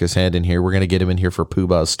who stuck his hand in here. We're going to get him in here for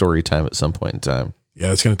Poobah's story time at some point in time.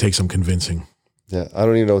 Yeah, it's going to take some convincing. Yeah, I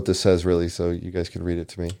don't even know what this says really, so you guys can read it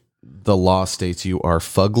to me. The law states you are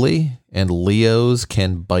fugly and Leos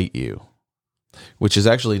can bite you, which is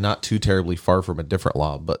actually not too terribly far from a different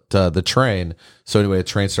law. But the train, so anyway, a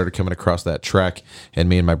train started coming across that track, and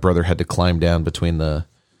me and my brother had to climb down between the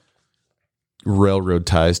railroad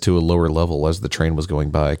ties to a lower level as the train was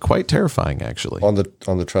going by. Quite terrifying, actually. On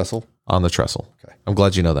the trestle? On the trestle. Okay. I'm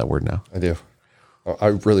glad you know that word now. I do. I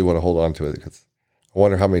really want to hold on to it because I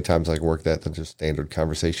wonder how many times I can work that than just standard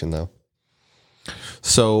conversation, though.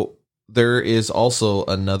 So there is also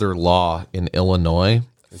another law in Illinois.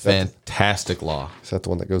 Fantastic law. Is that the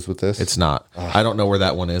one that goes with this? It's not. I don't know where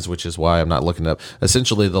that one is, which is why I'm not looking it up.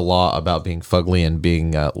 Essentially, the law about being fugly and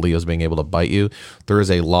being Leos being able to bite you. There is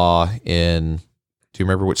a law in. Do you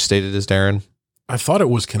remember which state it is, Darren? I thought it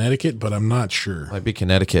was Connecticut, but I'm not sure. Might be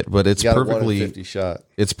Connecticut, but it's You got a 1 in perfectly 50 shot.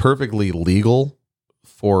 it's perfectly legal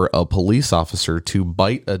for a police officer to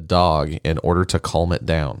bite a dog in order to calm it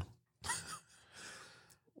down.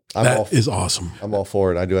 That is awesome. I'm all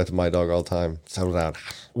for it. I do that to my dog all the time. Settle down.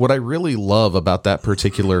 What I really love about that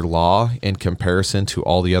particular law in comparison to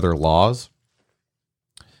all the other laws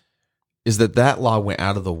is that law went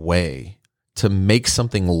out of the way to make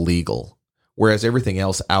something legal, whereas everything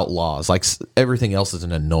else outlaws. Like everything else is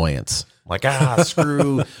an annoyance. Like,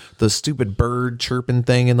 screw the stupid bird chirping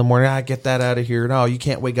thing in the morning. Get that out of here. No, you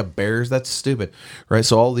can't wake up bears. That's stupid. Right?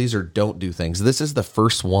 So all these are don't do things. This is the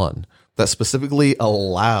first one that specifically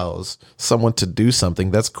allows someone to do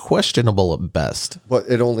something that's questionable at best. But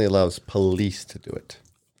it only allows police to do it.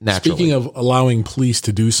 Naturally. Speaking of allowing police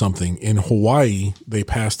to do something, in Hawaii, they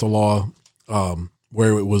passed a law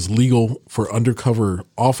where it was legal for undercover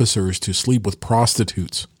officers to sleep with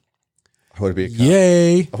prostitutes. I want to be a cop.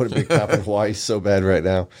 Yay! I want to be a cop in Hawaii so bad right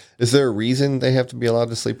now. Is there a reason they have to be allowed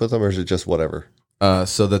to sleep with them, or is it just whatever?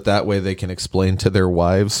 So that way they can explain to their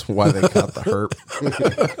wives why they caught the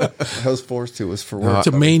herp. I was forced to. It was for work.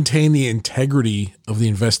 To maintain the integrity of the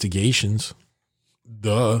investigations.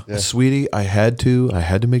 Duh. Yeah. Sweetie, I had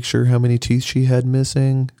to make sure how many teeth she had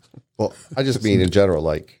missing. Well, I just mean in general,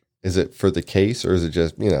 like, is it for the case or is it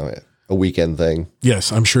just, a weekend thing?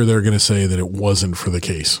 Yes, I'm sure they're going to say that it wasn't for the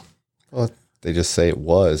case. Well, they just say it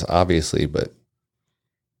was, obviously, but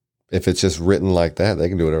if it's just written like that, they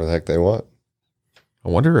can do whatever the heck they want. I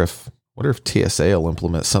wonder if TSA will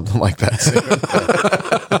implement something like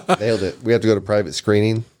that. Nailed it. We have to go to private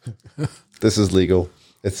screening. This is legal.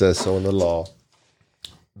 It says so in the law.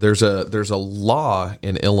 There's a law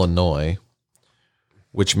in Illinois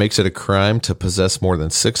which makes it a crime to possess more than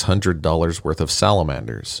 $600 worth of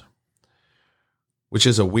salamanders, which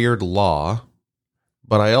is a weird law.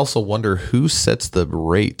 But I also wonder who sets the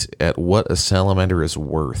rate at what a salamander is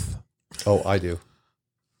worth. Oh, I do.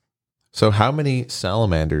 So how many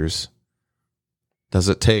salamanders does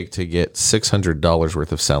it take to get $600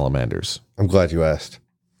 worth of salamanders? I'm glad you asked.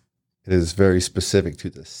 It is very specific to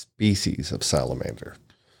the species of salamander.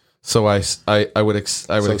 So I would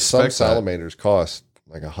expect some that. salamanders cost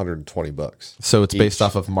like $120. So it's based each.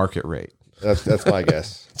 off of market rate. That's my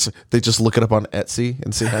guess. So they just look it up on Etsy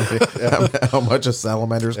and see how much a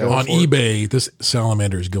salamander's going On for. eBay, this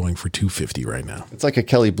salamander is going for $250 right now. It's like a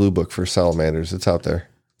Kelly Blue Book for salamanders. It's out there.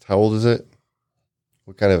 How old is it?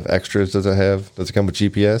 What kind of extras does it have? Does it come with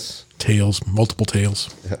GPS? Tails, multiple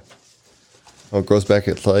tails. Oh, it grows back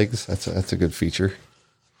its legs. That's a good feature.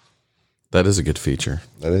 That is a good feature.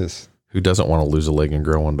 That is. Who doesn't want to lose a leg and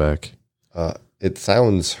grow one back? It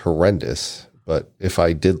sounds horrendous, but if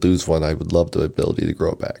I did lose one, I would love the ability to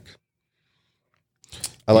grow it back.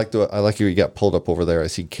 I like you got pulled up over there. I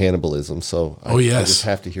see cannibalism, so I just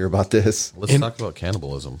have to hear about this. Let's talk about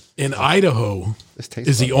cannibalism. In Idaho This tastes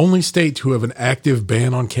is the fun. only state to have an active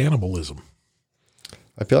ban on cannibalism.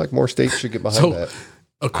 I feel like more states should get behind So, that.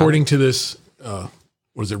 according to this,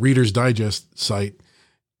 Reader's Digest site,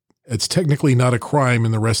 it's technically not a crime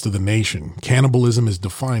in the rest of the nation. Cannibalism is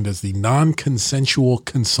defined as the non-consensual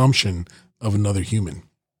consumption of another human.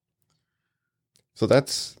 So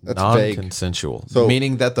that's vague. Non-consensual. So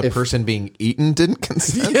meaning that the if- person being eaten didn't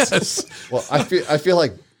consent? Yes. Well, I feel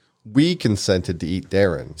like we consented to eat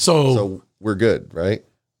Darren, So we're good, right?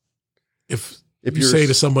 if If you you're say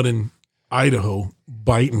to someone in Idaho,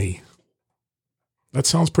 bite me, that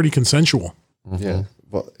sounds pretty consensual. Mm-hmm. Yeah.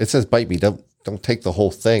 Well, it says bite me. Don't take the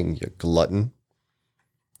whole thing, you glutton.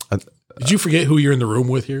 Did you forget who you're in the room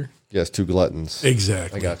with here? Yes, two gluttons.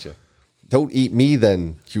 Exactly. I got you. Don't eat me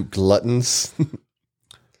then, you gluttons.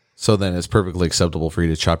 So then it's perfectly acceptable for you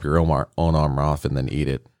to chop your own arm off and then eat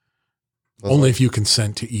it. Only if you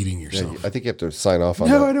consent to eating Yeah, yourself. I think you have to sign off on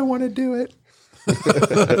that. don't want to do it.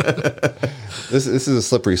 This is a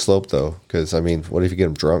slippery slope, though, because, I mean, what if you get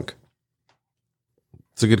them drunk?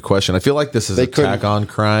 It's a good question. I feel like this is They a tack-on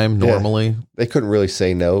crime normally. They couldn't really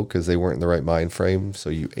say no because they weren't in the right mind frame, so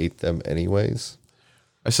you ate them anyways.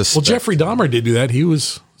 I suspect. Well, Jeffrey Dahmer did do that. He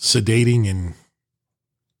was sedating and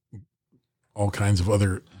all kinds of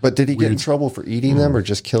other. But did he get in Weird. trouble for eating them or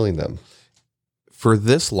just killing them? For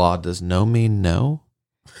this law, does no mean no?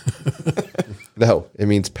 No, it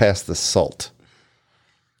means pass the salt.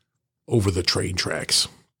 Over the train tracks.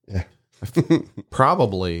 Yeah.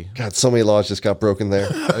 Probably. God, so many laws just got broken there.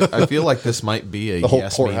 I feel like this might be a The whole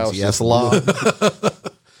yes courthouse means yes is- law.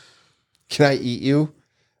 Can I eat you?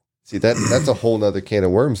 See, that's a whole nother can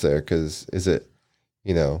of worms there, because is it,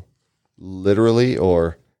 literally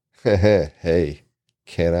or, hey,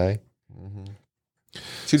 can I?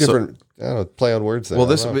 Two different, I don't know, play on words there.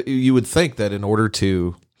 Well, I don't know. you would think that in order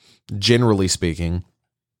to, generally speaking,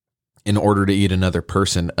 in order to eat another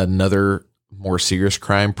person, another more serious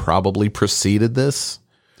crime probably preceded this.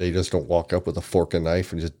 They just don't walk up with a fork and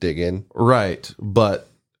knife and just dig in. Right. But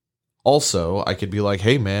also, I could be like,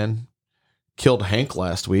 hey, man, killed Hank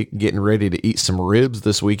last week, getting ready to eat some ribs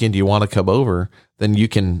this weekend. Do you want to come over? Then you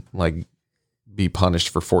can, be punished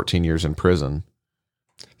for 14 years in prison.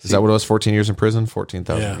 Is that what it was? 14 years in prison?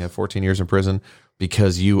 14,000. Yeah, 14 years in prison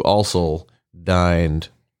because you also dined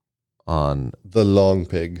on. The long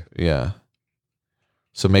pig. Yeah.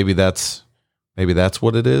 So maybe that's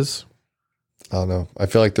what it is. I don't know. I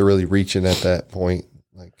feel like they're really reaching at that point.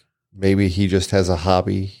 Like maybe he just has a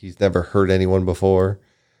hobby. He's never hurt anyone before.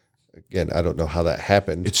 Again, I don't know how that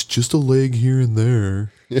happened. It's just a leg here and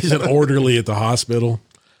there. He's an orderly at the hospital.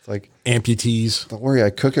 It's like, Amputees. don't worry, I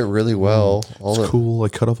cook it really well. It's cool. I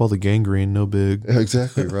cut off all the gangrene. No big.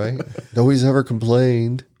 Exactly, right? Nobody's ever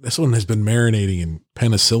complained. This one has been marinating in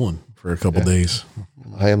penicillin for a couple days.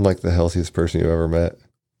 I am like the healthiest person you ever met.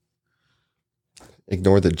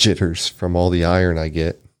 Ignore the jitters from all the iron I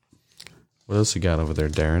get. What else you got over there,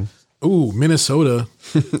 Darren? Ooh, Minnesota.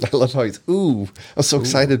 I love how he's, I'm so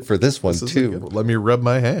excited for this one, too. Let me rub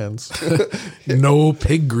my hands. No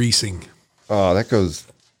pig greasing. Oh,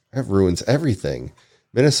 that ruins everything.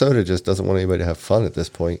 Minnesota just doesn't want anybody to have fun at this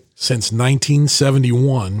point. Since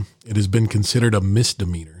 1971, it has been considered a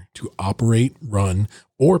misdemeanor to operate, run,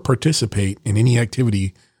 or participate in any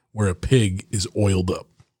activity where a pig is oiled up.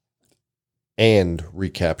 And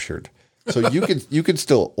recaptured. So you could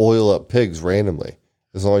still oil up pigs randomly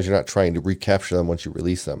as long as you're not trying to recapture them once you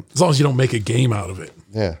release them. As long as you don't make a game out of it.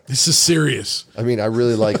 Yeah. This is serious. I mean, I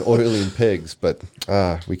really like oiling pigs, but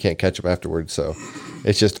we can't catch them afterwards. So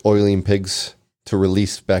it's just oiling pigs to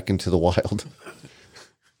release back into the wild.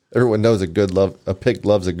 Everyone knows a pig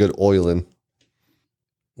loves a good oiling.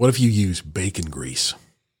 What if you use bacon grease?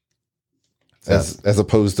 As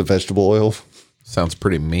opposed to vegetable oil. Sounds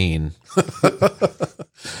pretty mean.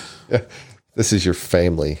 Yeah. This is your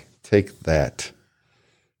family. Take that.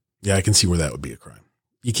 Yeah, I can see where that would be a crime.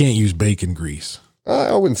 You can't use bacon grease.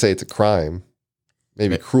 I wouldn't say it's a crime.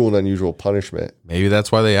 Maybe cruel and unusual punishment. Maybe that's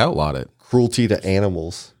why they outlawed it. Cruelty to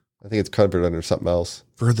animals. I think it's covered under something else.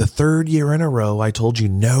 For the third year in a row, I told you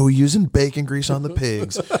no using bacon grease on the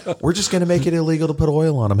pigs. We're just going to make it illegal to put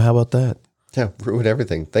oil on them. How about that? Yeah, ruin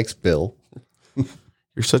everything. Thanks, Bill.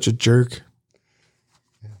 You're such a jerk.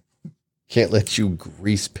 Can't let you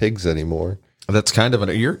grease pigs anymore. That's kind of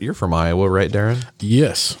you're from Iowa, right, Darren?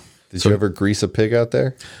 Yes. Did you ever grease a pig out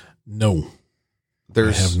there? No, I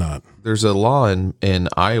have not. There's a law in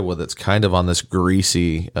Iowa that's kind of on this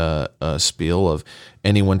greasy spiel of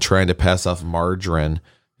anyone trying to pass off margarine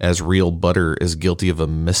as real butter is guilty of a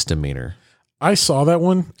misdemeanor. I saw that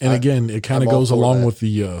one, and again, it kind of I'm all goes for along that. with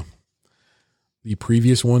the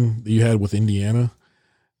previous one that you had with Indiana.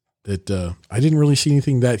 That I didn't really see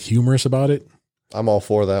anything that humorous about it. I'm all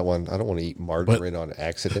for that one. I don't want to eat margarine on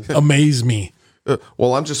accident. Amaze me.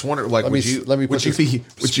 Well, I'm just wondering, like, Let me would put you this be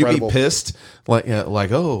spreadable- pissed,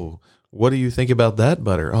 like, oh, what do you think about that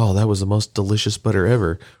butter? Oh, that was the most delicious butter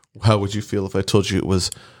ever. How would you feel if I told you it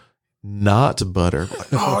was not butter? Like,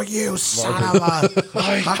 oh, you son of a!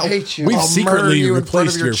 I hate you. We've I'll murder secretly you in front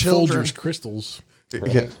replaced of your your children. Folgers crystals.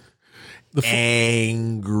 Yeah.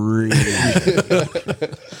 Angry.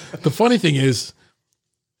 The funny thing is,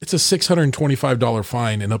 it's a $625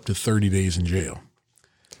 fine and up to 30 days in jail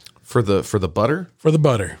for the butter. for the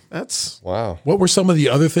butter. That's Wow. What were some of the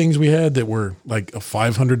other things we had that were like a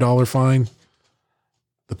 $500 fine?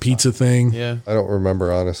 The pizza thing. yeah. I don't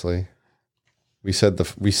remember, honestly. We said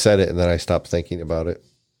it and then I stopped thinking about it.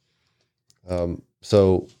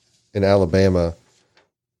 So in Alabama,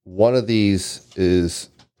 one of these is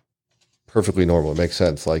perfectly normal. It makes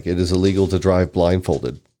sense. Like, it is illegal to drive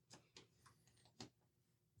blindfolded.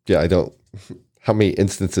 Yeah, I don't. How many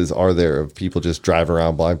instances are there of people just driving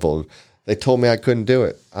around blindfolded? They told me I couldn't do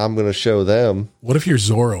it. I'm going to show them. What if you're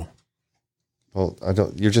Zorro? Well, I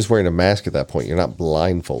don't. You're just wearing a mask at that point. You're not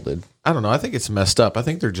blindfolded. I don't know. I think it's messed up. I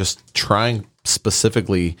think they're just trying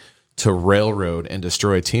specifically to railroad and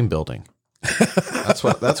destroy team building. That's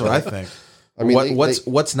what I think. I mean,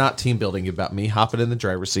 what's not team building about me hopping in the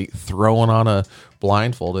driver's seat, throwing on a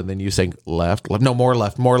blindfold, and then you saying left, no, more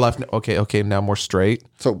left. Okay, now more straight.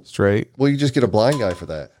 So straight. Well, you just get a blind guy for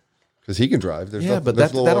that because he can drive. There's Yeah, but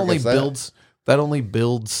that only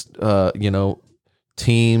builds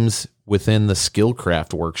teams within the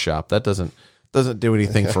Skillcraft workshop. That doesn't do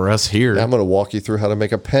anything for us here. Now I'm going to walk you through how to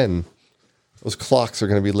make a pen. Those clocks are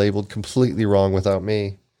going to be labeled completely wrong without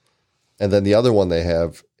me. And then the other one they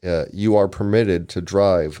have, you are permitted to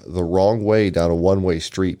drive the wrong way down a one-way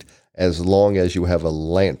street as long as you have a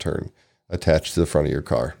lantern attached to the front of your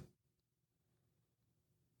car.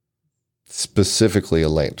 Specifically a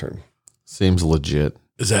lantern. Seems legit.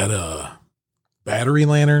 Is that a battery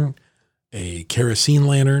lantern? A kerosene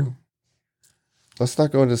lantern? Let's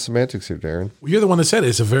not go into semantics here, Darren. Well, you're the one that said it.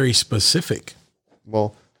 It's a very specific.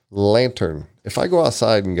 Well, lantern. If I go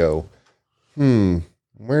outside and go,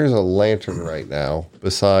 where's a lantern right now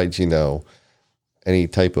besides, any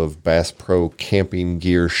type of Bass Pro camping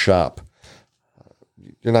gear shop,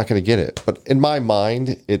 you're not going to get it. But in my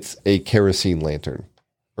mind, it's a kerosene lantern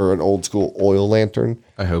or an old school oil lantern.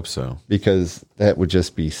 I hope so. Because that would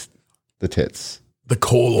just be the tits. The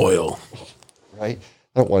coal oil. Right?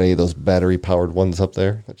 I don't want any of those battery powered ones up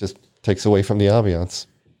there. That just takes away from the ambiance.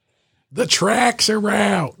 The tracks are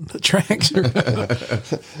out. The tracks are out.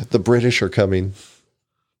 The British are coming.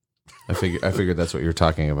 I figured that's what you're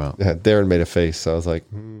talking about. Yeah, Darren made a face, so I was like,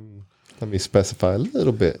 let me specify a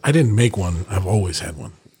little bit. I didn't make one. I've always had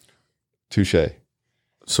one. Touche.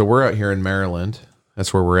 So we're out here in Maryland.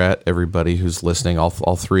 That's where we're at. Everybody who's listening, all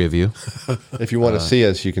three of you. If you want to see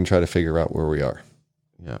us, you can try to figure out where we are.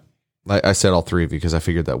 Yeah. I said all three of you because I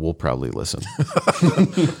figured that we'll probably listen.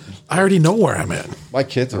 I already know where I'm at. My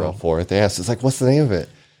kids are all for it. They asked, it's like, what's the name of it?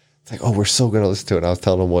 It's like, oh, we're so going to listen to it. And I was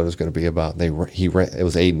telling them what it was going to be about. And it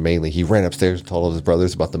was Aiden mainly. He ran upstairs and told all his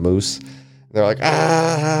brothers about the moose. And they're like,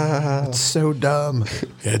 It's so dumb.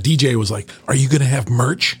 Yeah, DJ was like, are you going to have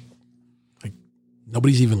merch? Like,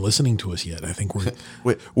 nobody's even listening to us yet. I think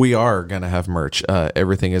we are going to have merch.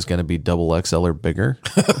 Everything is going to be double XL or bigger.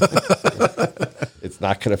 It's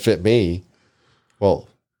not going to fit me. Well,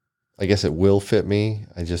 I guess it will fit me.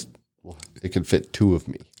 It could fit two of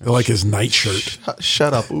me. like his nightshirt.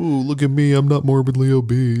 Shut up. Ooh, look at me. I'm not morbidly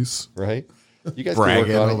obese. Right? You guys can work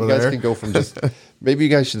on it. You guys can go from maybe you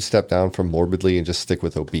guys should step down from morbidly and just stick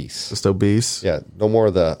with obese. Just obese? Yeah. No more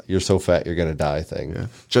of the you're so fat you're going to die thing.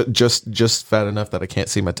 Yeah. Just fat enough that I can't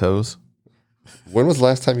see my toes? When was the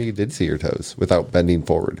last time you did see your toes without bending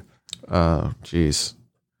forward? Oh, geez.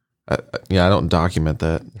 I don't document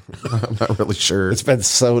that. I'm not really sure. It's been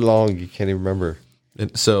so long you can't even remember.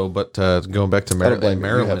 But going back to Maryland,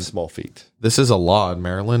 You have small feet. This is a law in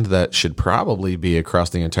Maryland that should probably be across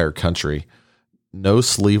the entire country. No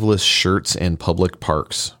sleeveless shirts in public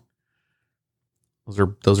parks.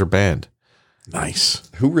 Those are banned. Nice.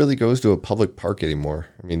 Who really goes to a public park anymore?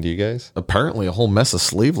 I mean, do you guys? Apparently, a whole mess of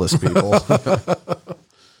sleeveless people.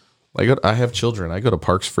 I have children. I go to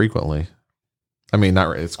parks frequently. I mean,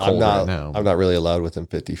 not it's cold right now. I'm not really allowed within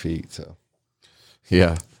 50 feet. So,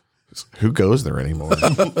 yeah. Who goes there anymore?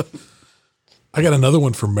 I got another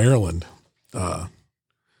one from Maryland.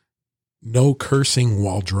 No cursing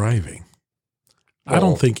while driving. I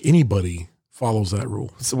don't think anybody follows that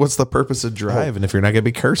rule. So what's the purpose of driving if you're not going to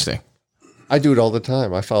be cursing? I do it all the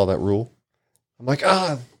time. I follow that rule. I'm like,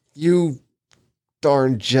 you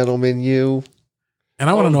darn gentleman, you. And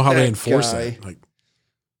I want to know how they enforce it. Like,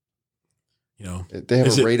 they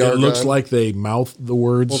have a radar gun. It looks like they mouth the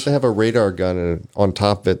words. Well, they have a radar gun, and on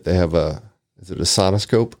top of it, they have is it a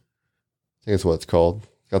sonoscope? I think that's what it's called.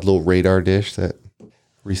 Got a little radar dish that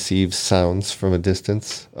receives sounds from a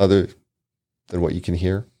distance other than what you can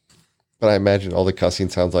hear. But I imagine all the cussing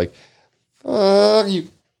sounds like, you.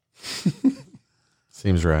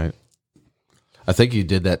 Seems right. I think you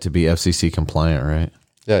did that to be FCC compliant, right?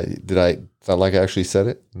 Yeah. Did I sound like I actually said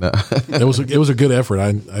it? No. It was a good effort.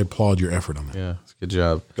 I applaud your effort on that. Yeah, it's a good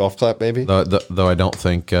job. Golf clap, maybe. Though I don't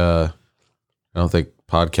think podcasts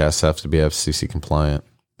have to be FCC compliant.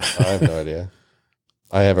 I have no idea.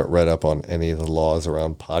 I haven't read up on any of the laws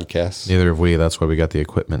around podcasts. Neither have we. That's why we got the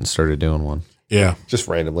equipment and started doing one. Yeah, just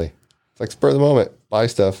randomly. It's like spur of the moment. Buy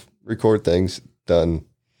stuff, record things, done.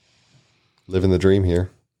 Living the dream here.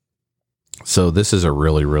 So this is a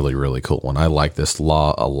really, really, really cool one. I like this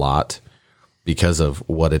law a lot because of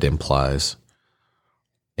what it implies.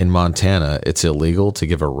 In Montana, it's illegal to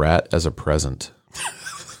give a rat as a present.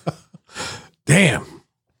 Damn.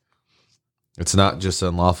 It's not just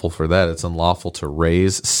unlawful for that. It's unlawful to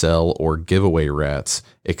raise, sell, or give away rats,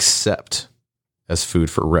 except as food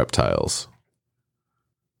for reptiles.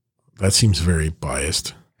 That seems very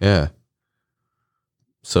biased. Yeah.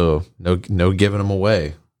 So no giving them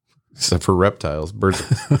away, except for reptiles,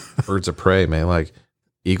 birds of prey, man. Like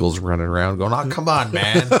eagles running around going, "Oh, come on,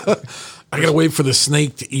 man!" I gotta wait for the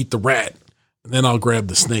snake to eat the rat, and then I'll grab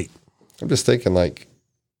the snake. I'm just thinking, like,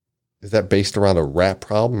 is that based around a rat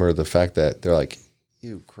problem or the fact that they're like,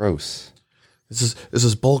 ew, gross? This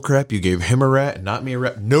is bull crap. You gave him a rat and not me a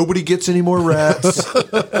rat. Nobody gets any more rats.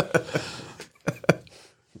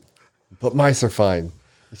 But mice are fine.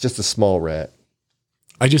 It's just a small rat.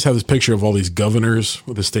 I just have this picture of all these governors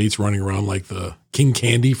with the states running around like the King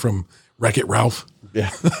Candy from Wreck-It Ralph.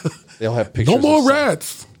 Yeah. They all have pictures. No more of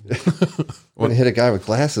rats. Wouldn't hit a guy with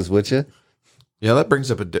glasses, would you? Yeah, that brings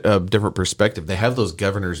up a different perspective. They have those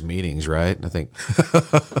governors meetings, right? I think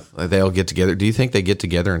they all get together. Do you think they get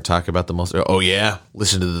together and talk about the most? Oh yeah,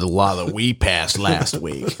 listen to the law that we passed last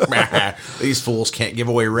week. These fools can't give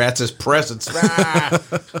away rats as presents.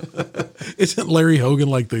 Isn't Larry Hogan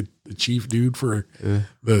like the chief dude for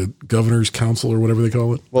the governor's council or whatever they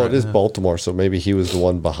call it? Well, it is Baltimore, so maybe he was the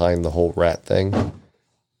one behind the whole rat thing.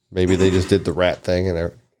 Maybe they just did the rat thing, and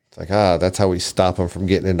it's like, that's how we stop them from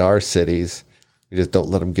getting into our cities. We just don't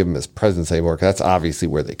let them give them as presents anymore, because that's obviously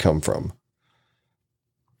where they come from.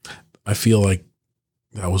 I feel like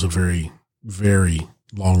that was a very, very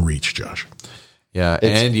long reach, Josh. Yeah,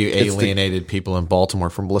 and you alienated people in Baltimore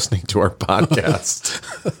from listening to our podcast.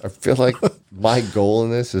 I feel like my goal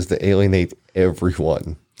in this is to alienate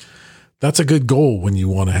everyone. That's a good goal when you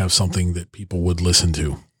want to have something that people would listen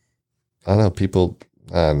to. I don't know, people,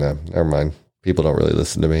 no, never mind. People don't really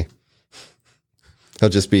listen to me.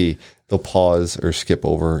 They'll pause or skip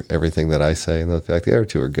over everything that I say, and they'll be like, the other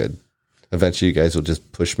two are good. Eventually, you guys will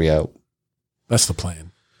just push me out. That's the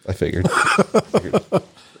plan. I figured.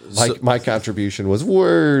 My contribution was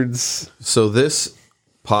words. So this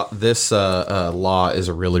law is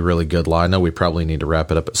a really, really good law. I know we probably need to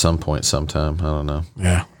wrap it up at some point sometime. I don't know.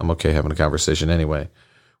 Yeah. I'm okay having a conversation anyway.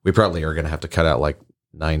 We probably are going to have to cut out like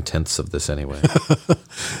 9/10 of this anyway.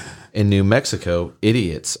 In New Mexico,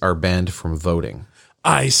 idiots are banned from voting.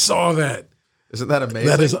 I saw that. Isn't that amazing?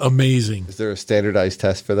 That is amazing. Is there a standardized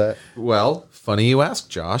test for that? Well, funny you ask,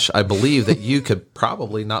 Josh. I believe that you could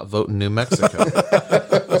probably not vote in New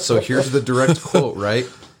Mexico. So here's the direct quote, right?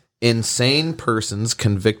 Insane persons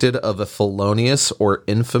convicted of a felonious or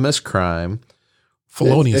infamous crime.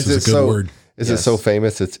 Felonious is a good word. Is it so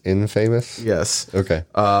famous it's infamous? Yes. Okay.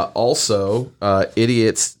 Also,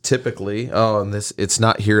 idiots typically, and it's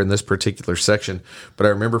not here in this particular section, but I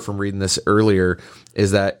remember from reading this earlier,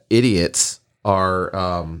 is that idiots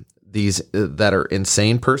are these that are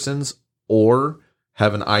insane persons or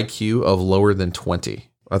have an IQ of lower than 20.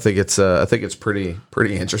 I think it's pretty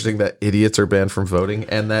interesting that idiots are banned from voting,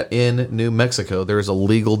 and that in New Mexico there is a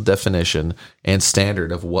legal definition and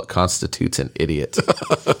standard of what constitutes an idiot.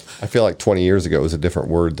 I feel like 20 years ago it was a different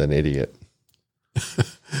word than idiot.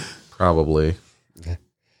 Probably.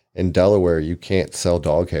 In Delaware, you can't sell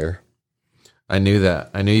dog hair. I knew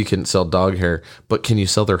that. I knew you couldn't sell dog hair, but can you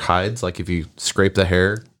sell their hides? Like if you scrape the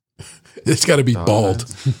hair? It's got to be bald.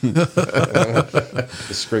 Just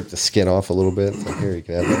scrape the skin off a little bit. It's like, here, you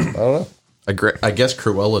can have that. I don't know. I guess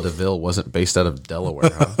Cruella de Vil wasn't based out of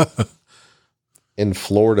Delaware, huh? In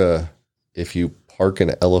Florida, if you park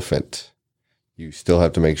an elephant, you still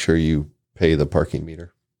have to make sure you pay the parking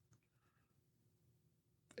meter.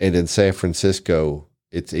 And in San Francisco,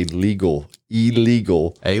 it's illegal.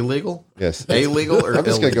 Illegal? Yes. Illegal or I'm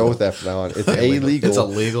just going to go with that from now on. It's illegal. It's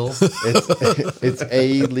illegal. It's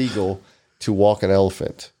illegal to walk an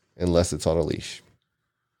elephant unless it's on a leash.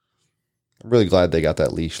 I'm really glad they got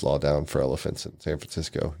that leash law down for elephants in San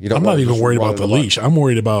Francisco. I'm not even worried about the leash. I'm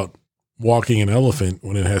worried about walking an elephant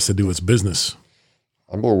when it has to do its business.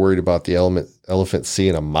 I'm more worried about the elephant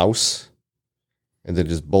seeing a mouse and then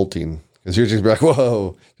just bolting. Because you're just like,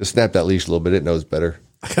 whoa, just snap that leash a little bit. It knows better.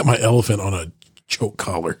 I got my elephant on a choke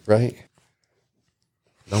collar. Right?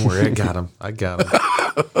 Don't worry, I got him.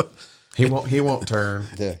 He won't turn.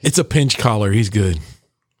 Yeah. It's a pinch collar. He's good.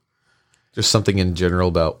 Just something in general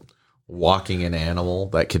about walking an animal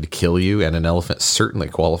that could kill you, and an elephant certainly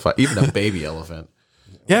qualifies, even a baby elephant.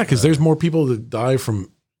 Yeah, because there's more people that die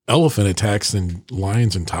from elephant attacks than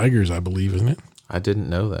lions and tigers, I believe, isn't it? I didn't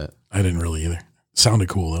know that. I didn't really either. Sounded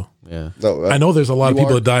cool though. Yeah. No, I know there's a lot of you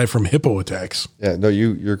people are- that die from hippo attacks. Yeah, no,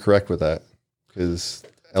 you're correct with that, because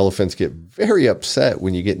elephants get very upset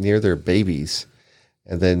when you get near their babies,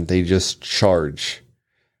 and then they just charge.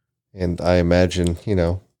 And I imagine,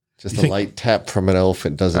 just a light tap from an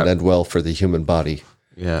elephant doesn't end well for the human body.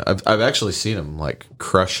 Yeah. I've actually seen them like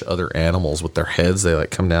crush other animals with their heads. They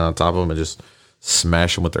like come down on top of them and just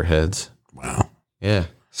smash them with their heads. Wow. Yeah.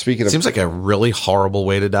 Speaking of, Seems like a really horrible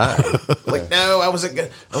way to die. Like, no, I wasn't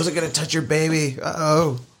gonna touch your baby.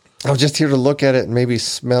 Uh-oh. I was just here to look at it and maybe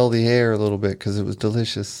smell the air a little bit because it was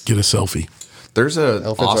delicious. Get a selfie. There's a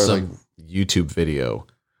Elephants are awesome YouTube video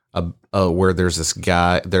where there's this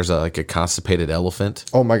guy. There's a constipated elephant.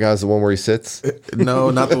 Oh my God, is the one where he sits? No,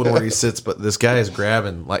 not the one where he sits, but this guy is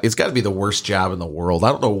grabbing. Like, it's got to be the worst job in the world. I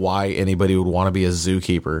don't know why anybody would want to be a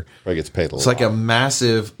zookeeper. Probably gets paid a lot. It's like a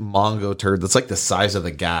massive Mongo turd that's like the size of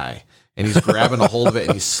the guy. And he's grabbing a hold of it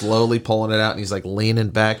and he's slowly pulling it out and he's like leaning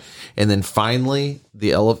back. And then finally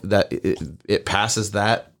the it passes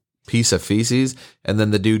that piece of feces, and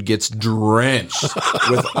then the dude gets drenched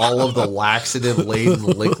with all of the laxative laden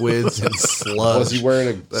liquids and sludge. Was he wearing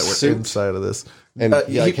a that were suit? inside of this? And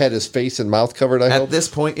he like had his face and mouth covered, I At hope? this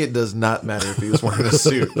point, it does not matter if he was wearing a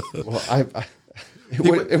suit. Well,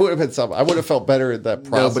 it would have been something. I would have felt better in that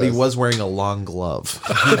process. No, but he was wearing a long glove.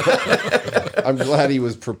 I'm glad he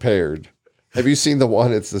was prepared. Have you seen the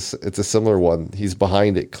one? It's a similar one. He's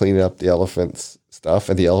behind it cleaning up the elephant's stuff,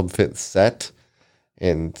 and the elephant's set,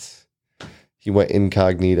 and he went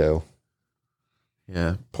incognito.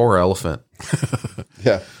 Yeah, poor elephant.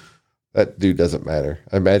 Yeah, that dude doesn't matter.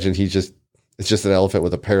 I imagine it's just an elephant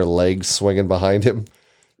with a pair of legs swinging behind him.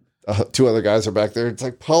 Two other guys are back there. It's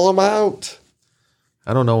like, pull him out.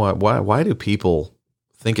 I don't know why do people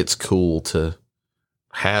think it's cool to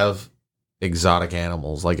have exotic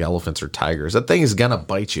animals like elephants or tigers? That thing is gonna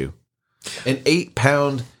bite you. An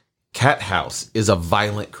 8-pound cat house is a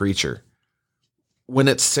violent creature. When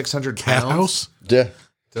it's 600 Cat pounds. house? Yeah.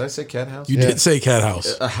 Did I say cat house? You did say cat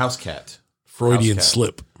house. A house cat. Freudian house cat.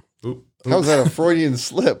 slip. Oop. How's that a Freudian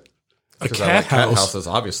slip? A 'Cause cat I like cat house. houses,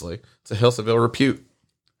 obviously. It's a Hillsville repute.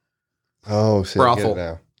 Oh, see, I get Brothel. it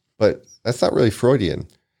now. But that's not really Freudian.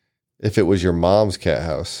 If it was your mom's cat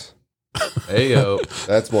house, Ayo.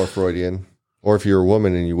 that's more Freudian. Or if you're a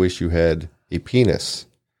woman and you wish you had a penis,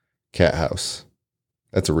 cat house.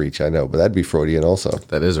 That's a reach, I know, but that'd be Freudian also.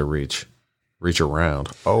 That is a reach. Reach around.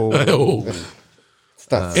 Oh. Oh,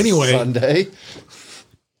 It's not Anyway. Sunday.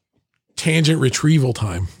 tangent retrieval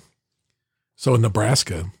time. So in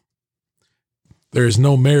Nebraska, there is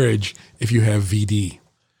no marriage if you have VD.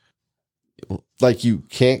 Like you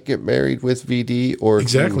can't get married with VD, or if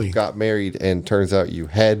Exactly. you got married and turns out you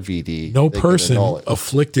had VD. No they can person annul it.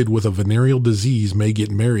 afflicted with a venereal disease may get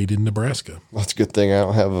married in Nebraska. That's a good thing I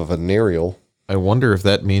don't have a venereal. I wonder if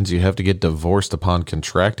that means you have to get divorced upon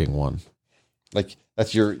contracting one. Like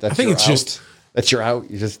that's your. That's I think your it's out. just- That's your out.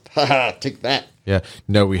 You just take that. Yeah.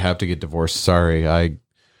 No, we have to get divorced. Sorry.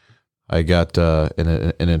 I got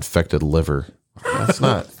an infected liver. That's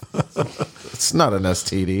not it's not an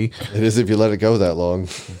STD. It is if you let it go that long.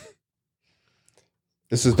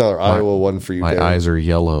 This is another Iowa one for you. My Darren. eyes are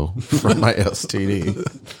yellow from my STD.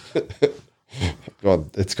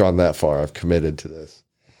 It's gone that far. I've committed to this.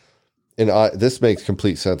 And this makes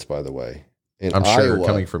complete sense, by the way. In I'm sure Iowa,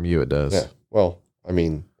 coming from you it does. Yeah. Well, I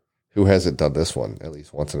mean, who hasn't done this one at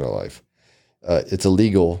least once in their life? It's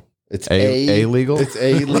illegal. It's illegal? It's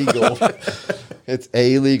illegal. It's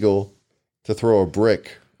illegal to throw a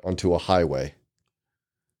brick onto a highway.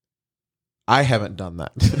 I haven't done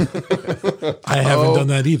that. I haven't done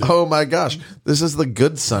that either. Oh my gosh. This is the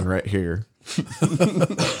good son right here.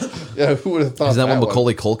 Yeah, who would have thought Is that what one?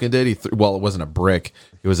 Macaulay Culkin did? Well, it wasn't a brick.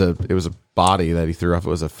 It was a body that he threw off. It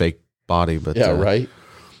was a fake body, but Yeah, right.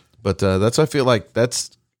 But that's I feel like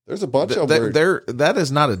that's There's a bunch of them. that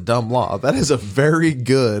is not a dumb law. That is a very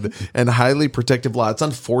good and highly protective law. It's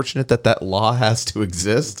unfortunate that law has to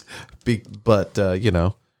exist, but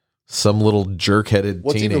some little jerk-headed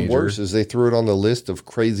What's teenager. even worse is they threw it on the list of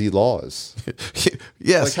crazy laws.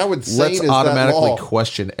 Yes. Like, how insane Let's is that automatically law?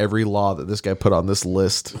 question every law that this guy put on this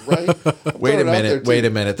list. Right? Wait a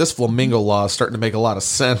minute. This flamingo law is starting to make a lot of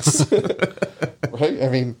sense. Right? I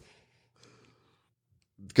mean,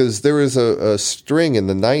 because there was a string in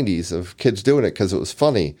the 90s of kids doing it because it was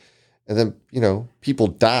funny. And then, people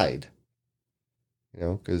died.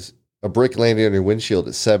 Because a brick landing on your windshield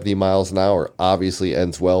at 70 miles an hour obviously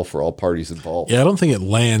ends well for all parties involved. Yeah, I don't think it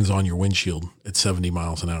lands on your windshield at 70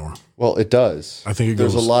 miles an hour. Well, it does. I think it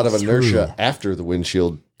There's goes a lot of through. inertia after the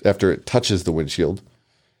windshield, after it touches the windshield.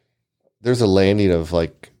 There's a landing of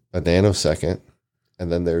like a nanosecond,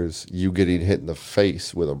 And then there's you getting hit in the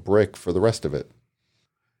face with a brick for the rest of it.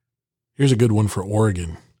 Here's a good one for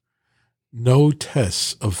Oregon. No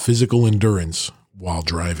tests of physical endurance while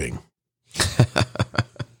driving.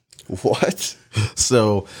 What?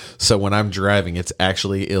 So when I'm driving, it's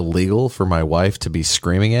actually illegal for my wife to be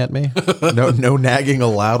screaming at me. No nagging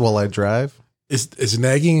allowed while I drive. Is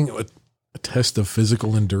nagging a test of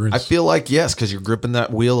physical endurance? I feel like yes, because you're gripping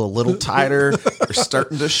that wheel a little tighter. You're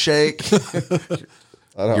starting to shake.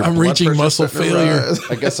 I'm reaching muscle failure.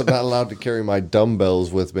 I guess I'm not allowed to carry my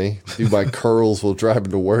dumbbells with me. Do my curls while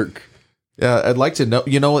driving to work. Yeah, I'd like to know.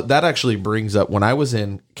 You know what? That actually brings up when I was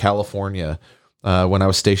in California, when I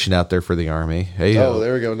was stationed out there for the Army. Hey,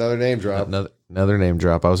 there we go. Another name drop. Another name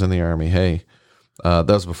drop. I was in the Army. Hey, that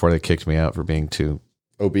was before they kicked me out for being too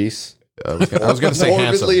obese. I was going to say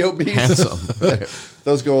morbidly handsome. obese. Handsome.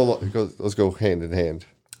 Those go hand in hand.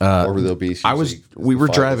 Morbidly obese. We were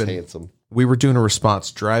driving. Handsome. We were doing a response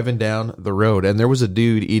driving down the road, and there was a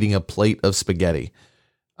dude eating a plate of spaghetti.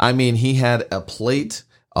 I mean, he had a plate,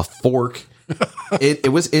 a fork. It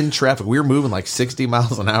was in traffic. We were moving like 60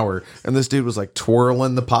 miles an hour, and this dude was like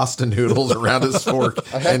twirling the pasta noodles around his fork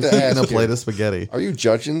and eating a plate of spaghetti. Are you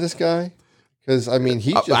judging this guy? Because I mean,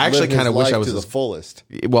 he just I actually kind of wish I was to the fullest.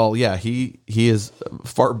 Well, yeah, he is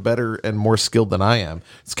far better and more skilled than I am.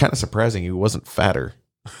 It's kind of surprising he wasn't fatter.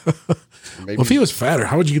 Maybe Well, if he was fatter,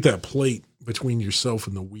 how would you get that plate between yourself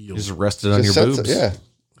and the wheel? Just rested on your boobs. Yeah.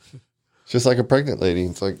 It's just like a pregnant lady.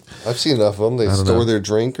 It's like, I've seen enough of them. They store their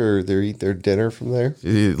drink or they eat their dinner from there.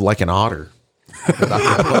 Like an otter.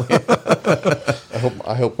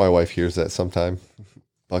 I hope my wife hears that sometime.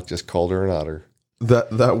 Buck just called her an otter.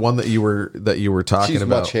 That one that you were talking She's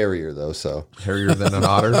about. much hairier though, so Hairier than an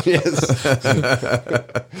otter. yes.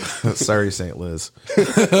 Sorry, St. Liz.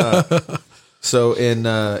 So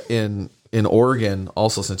in Oregon,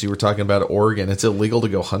 also since you were talking about Oregon, it's illegal to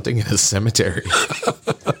go hunting in a cemetery,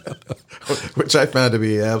 which I found to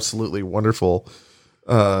be absolutely wonderful.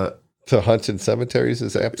 To hunt in cemeteries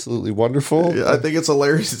is absolutely wonderful. I think it's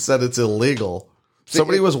hilarious. It said it's illegal.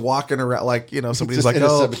 Somebody was walking around like, somebody's like, in a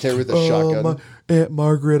cemetery with a shotgun. Aunt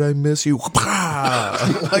Margaret, I miss you.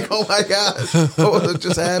 Like, oh my gosh, what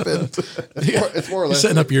just happened? It's more or You're less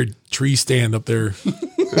setting up your tree stand up there.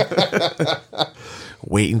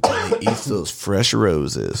 Wait until he eats those fresh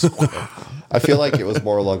roses. I feel like it was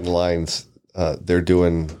more along the lines they're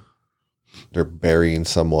burying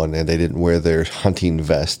someone and they didn't wear their hunting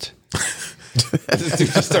vest. This dude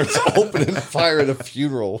just starts opening fire at a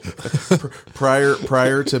funeral.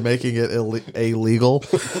 Prior to making it illegal,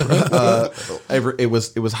 it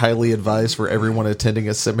was highly advised for everyone attending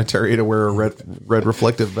a cemetery to wear a red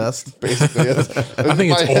reflective vest. Basically, I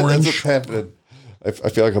think it's orange. That's what's happening. I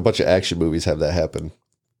feel like a bunch of action movies have that happen.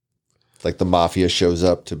 Like the mafia shows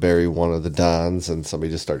up to bury one of the dons, and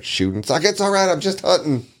somebody just starts shooting. It's like, it's all right, I'm just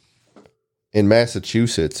hunting. In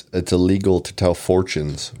Massachusetts, it's illegal to tell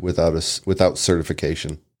fortunes without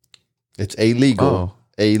certification. It's illegal. Oh.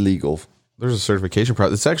 Illegal. There's a certification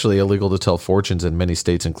process. It's actually illegal to tell fortunes in many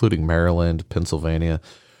states, including Maryland, Pennsylvania.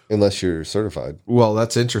 Unless you're certified. Well,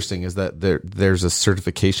 that's interesting is that there's a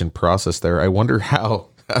certification process there. I wonder how.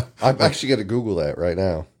 I'm actually going to Google that right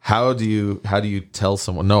now. How do you tell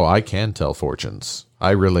someone? No, I can tell fortunes.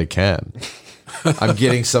 I really can. I'm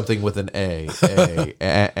getting something with an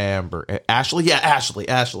Amber. Ashley? Yeah, Ashley.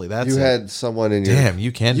 That's you it. had someone in your... Damn,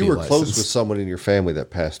 you can You be were licensed. close with someone in your family that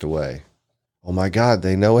passed away. Oh my God,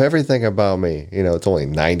 they know everything about me. It's only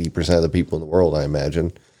 90% of the people in the world, I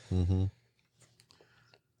imagine. Mm-hmm. I'm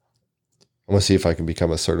going to see if I can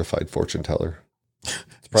become a certified fortune teller.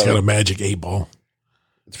 It's got a magic 8-ball.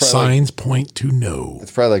 It's probably Signs point to no.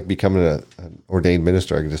 It's probably like becoming an ordained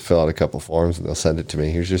minister. I can just fill out a couple forms and they'll send it to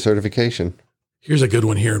me. Here's your certification. Here's a good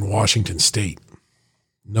one here in Washington State.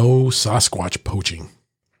 No Sasquatch poaching.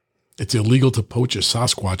 It's illegal to poach a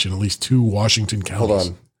Sasquatch in at least 2 Washington counties. Hold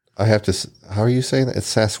on. I have to... How are you saying that?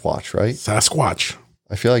 It's Sasquatch, right? Sasquatch.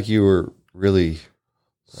 I feel like you were really...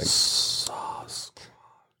 Sasquatch.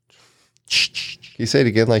 Can you say it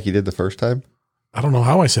again like you did the first time? I don't know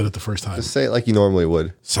how I said it the first time. Just say it like you normally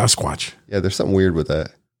would. Sasquatch. Yeah, there's something weird with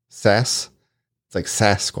that. It's like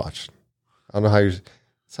Sasquatch. I don't know how you're...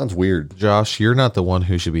 Sounds weird. Josh, you're not the one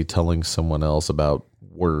who should be telling someone else about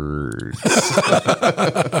words.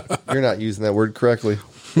 You're not using that word correctly.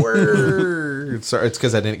 Words. Sorry, it's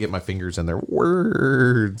because I didn't get my fingers in there.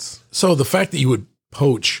 Words. So the fact that you would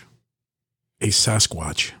poach a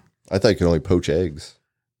Sasquatch, I thought you could only poach eggs.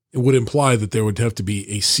 it would imply that there would have to be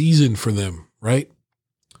a season for them, right?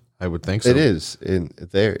 I would think so. It is.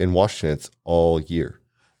 In Washington, it's all year.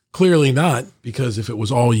 Clearly not, because if it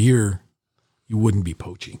was all year, you wouldn't be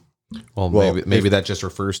poaching. Well, Well, maybe that just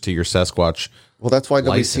refers to your Sasquatch. Well, that's why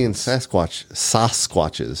nobody's seeing License.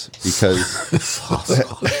 Sasquatches because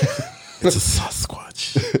It's a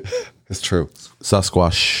Sasquatch. it's true.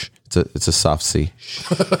 Sasquatch. It's a soft C.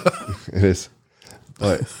 It is.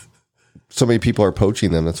 But so many people are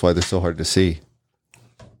poaching them. That's why they're so hard to see.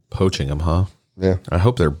 Poaching them, huh? Yeah, I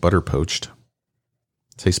hope they're butter poached.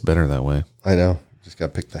 Tastes better that way. I know. Just got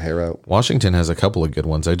to pick the hair out. Washington has a couple of good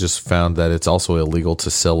ones. I just found that it's also illegal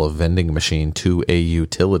to sell a vending machine to a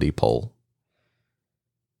utility pole.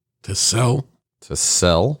 To sell? To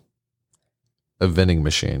sell a vending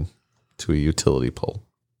machine to a utility pole.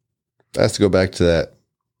 That has to go back to that,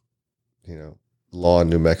 law in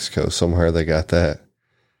New Mexico. Somewhere they got that.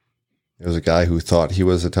 There was a guy who thought he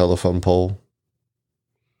was a telephone pole.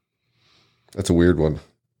 That's a weird one.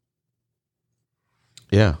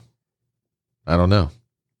 Yeah. I don't know.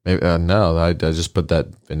 Maybe no, I just put that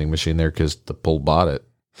vending machine there because the pole bought it.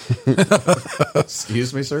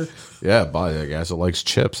 Excuse me, sir? Yeah, bought it. I guess it likes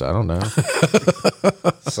chips. I don't know.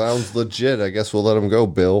 Sounds legit. I guess we'll let him go,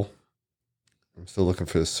 Bill. I'm still looking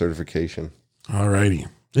for this certification. All righty.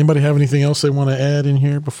 Anybody have anything else they want to add in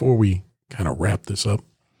here before we kind of wrap this up?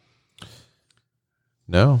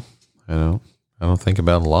 No, I don't think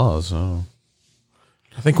about laws. Oh.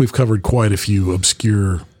 I think we've covered quite a few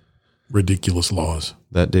obscure, ridiculous laws.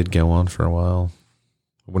 That did go on for a while.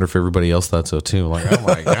 I wonder if everybody else thought so too. Like, oh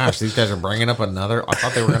my gosh, these guys are bringing up another. I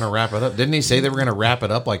thought they were going to wrap it up. Didn't he say they were going to wrap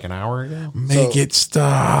it up like an hour ago? Make it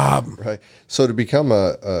stop. Right. So to become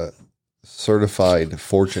a certified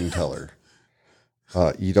fortune teller,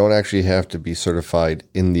 you don't actually have to be certified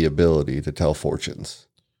in the ability to tell fortunes.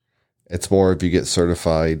 It's more if you get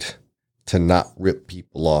certified to not rip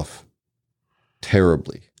people off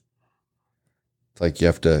terribly. It's like you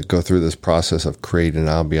have to go through this process of creating an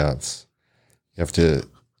ambiance. You have to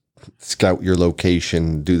scout your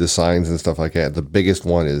location, do the signs and stuff like that. The biggest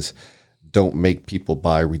one is don't make people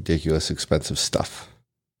buy ridiculous expensive stuff.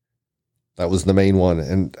 That was the main one.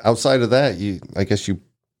 And outside of that, I guess you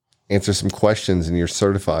answer some questions and you're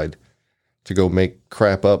certified to go make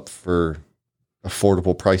crap up for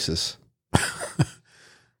affordable prices.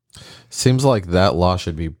 Seems like that law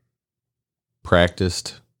should be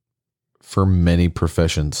practiced for many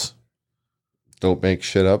professions. Don't make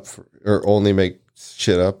shit up or only make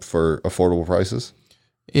shit up for affordable prices.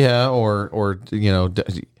 Yeah, or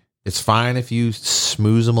it's fine if you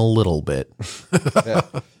smooze them a little bit. Yeah.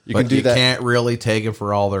 You can do you that. Can't really take them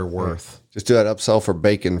for all they're worth. Just do that upsell for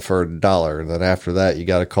bacon for $1. And then after that, you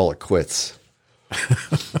got to call it quits.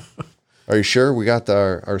 Are you sure? We got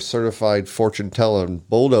our certified fortune telling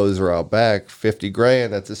bulldozer out back. 50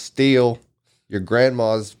 grand. That's a steal. Your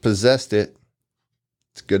grandma's possessed it.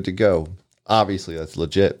 It's good to go. Obviously, that's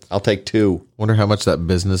legit. I'll take 2. Wonder how much that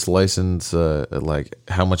business license, like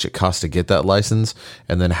how much it costs to get that license,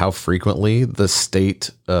 and then how frequently the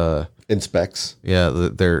state, Inspects.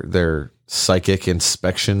 their psychic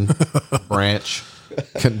inspection branch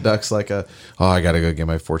conducts like I gotta go get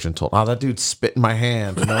my fortune told. Oh, that dude spit in my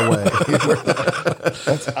hand. No way.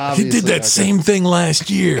 That's He obviously did that same thing last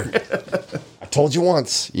year. I told you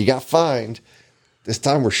once. You got fined. This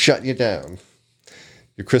time we're shutting you down.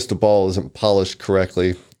 Your crystal ball isn't polished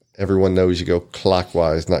correctly. Everyone knows you go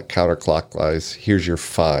clockwise, not counterclockwise. Here's your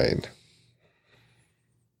fine.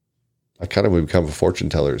 I kind of would become a fortune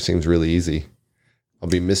teller. It seems really easy. I'll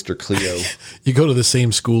be Mr. Cleo. You go to the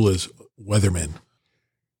same school as weathermen.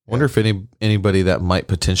 Wonder if anybody that might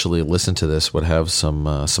potentially listen to this would have some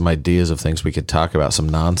ideas of things we could talk about, some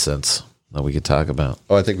nonsense that we could talk about.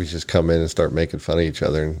 Oh, I think we should just come in and start making fun of each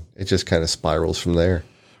other, and it just kind of spirals from there.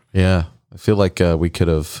 Yeah, I feel like we could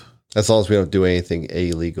have. As long as we don't do anything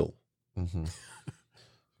illegal. Mm-hmm. I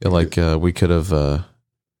feel like we could have.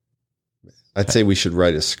 I'd say we should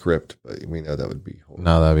write a script, but we know that would be horrible.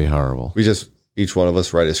 No, that'd be horrible. We just, each one of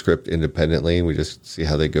us write a script independently, and we just see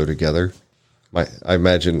how they go together. I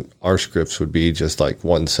imagine our scripts would be just like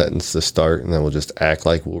one sentence to start, and then we'll just act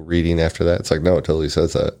like we're reading after that. It's like, no, it totally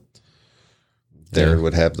says that. Darren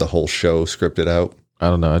would have the whole show scripted out. I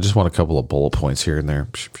don't know. I just want a couple of bullet points here and there.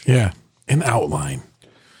 Yeah, an outline.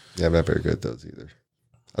 Yeah, I'm not very good at those either.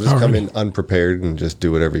 I'll just come in unprepared and just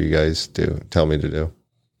do whatever you guys tell me to do.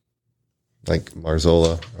 Like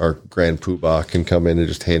Marzola, our Grand Poobah, can come in and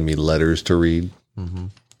just hand me letters to read. Mm-hmm.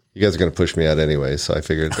 You guys are going to push me out anyway, so I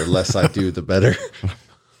figured the less I do, the better.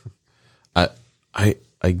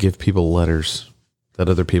 I give people letters that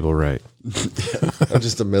other people write. I'm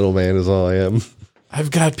just a middleman is all I am.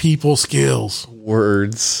 I've got people skills.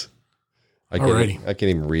 Words. I can't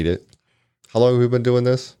even read it. How long have we been doing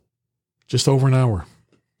this? Just over an hour.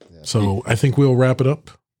 So I think we'll wrap it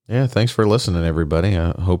up. Yeah, thanks for listening, everybody.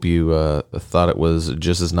 I hope you thought it was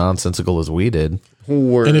just as nonsensical as we did.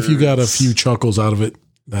 Words. And if you got a few chuckles out of it,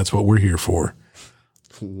 that's what we're here for.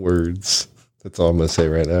 Words. That's all I'm going to say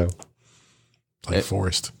right now. Like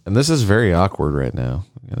Forrest. And this is very awkward right now.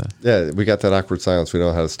 Yeah, we got that awkward silence. We don't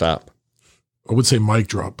know how to stop. I would say mic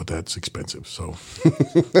drop, but that's expensive. So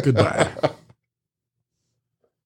goodbye.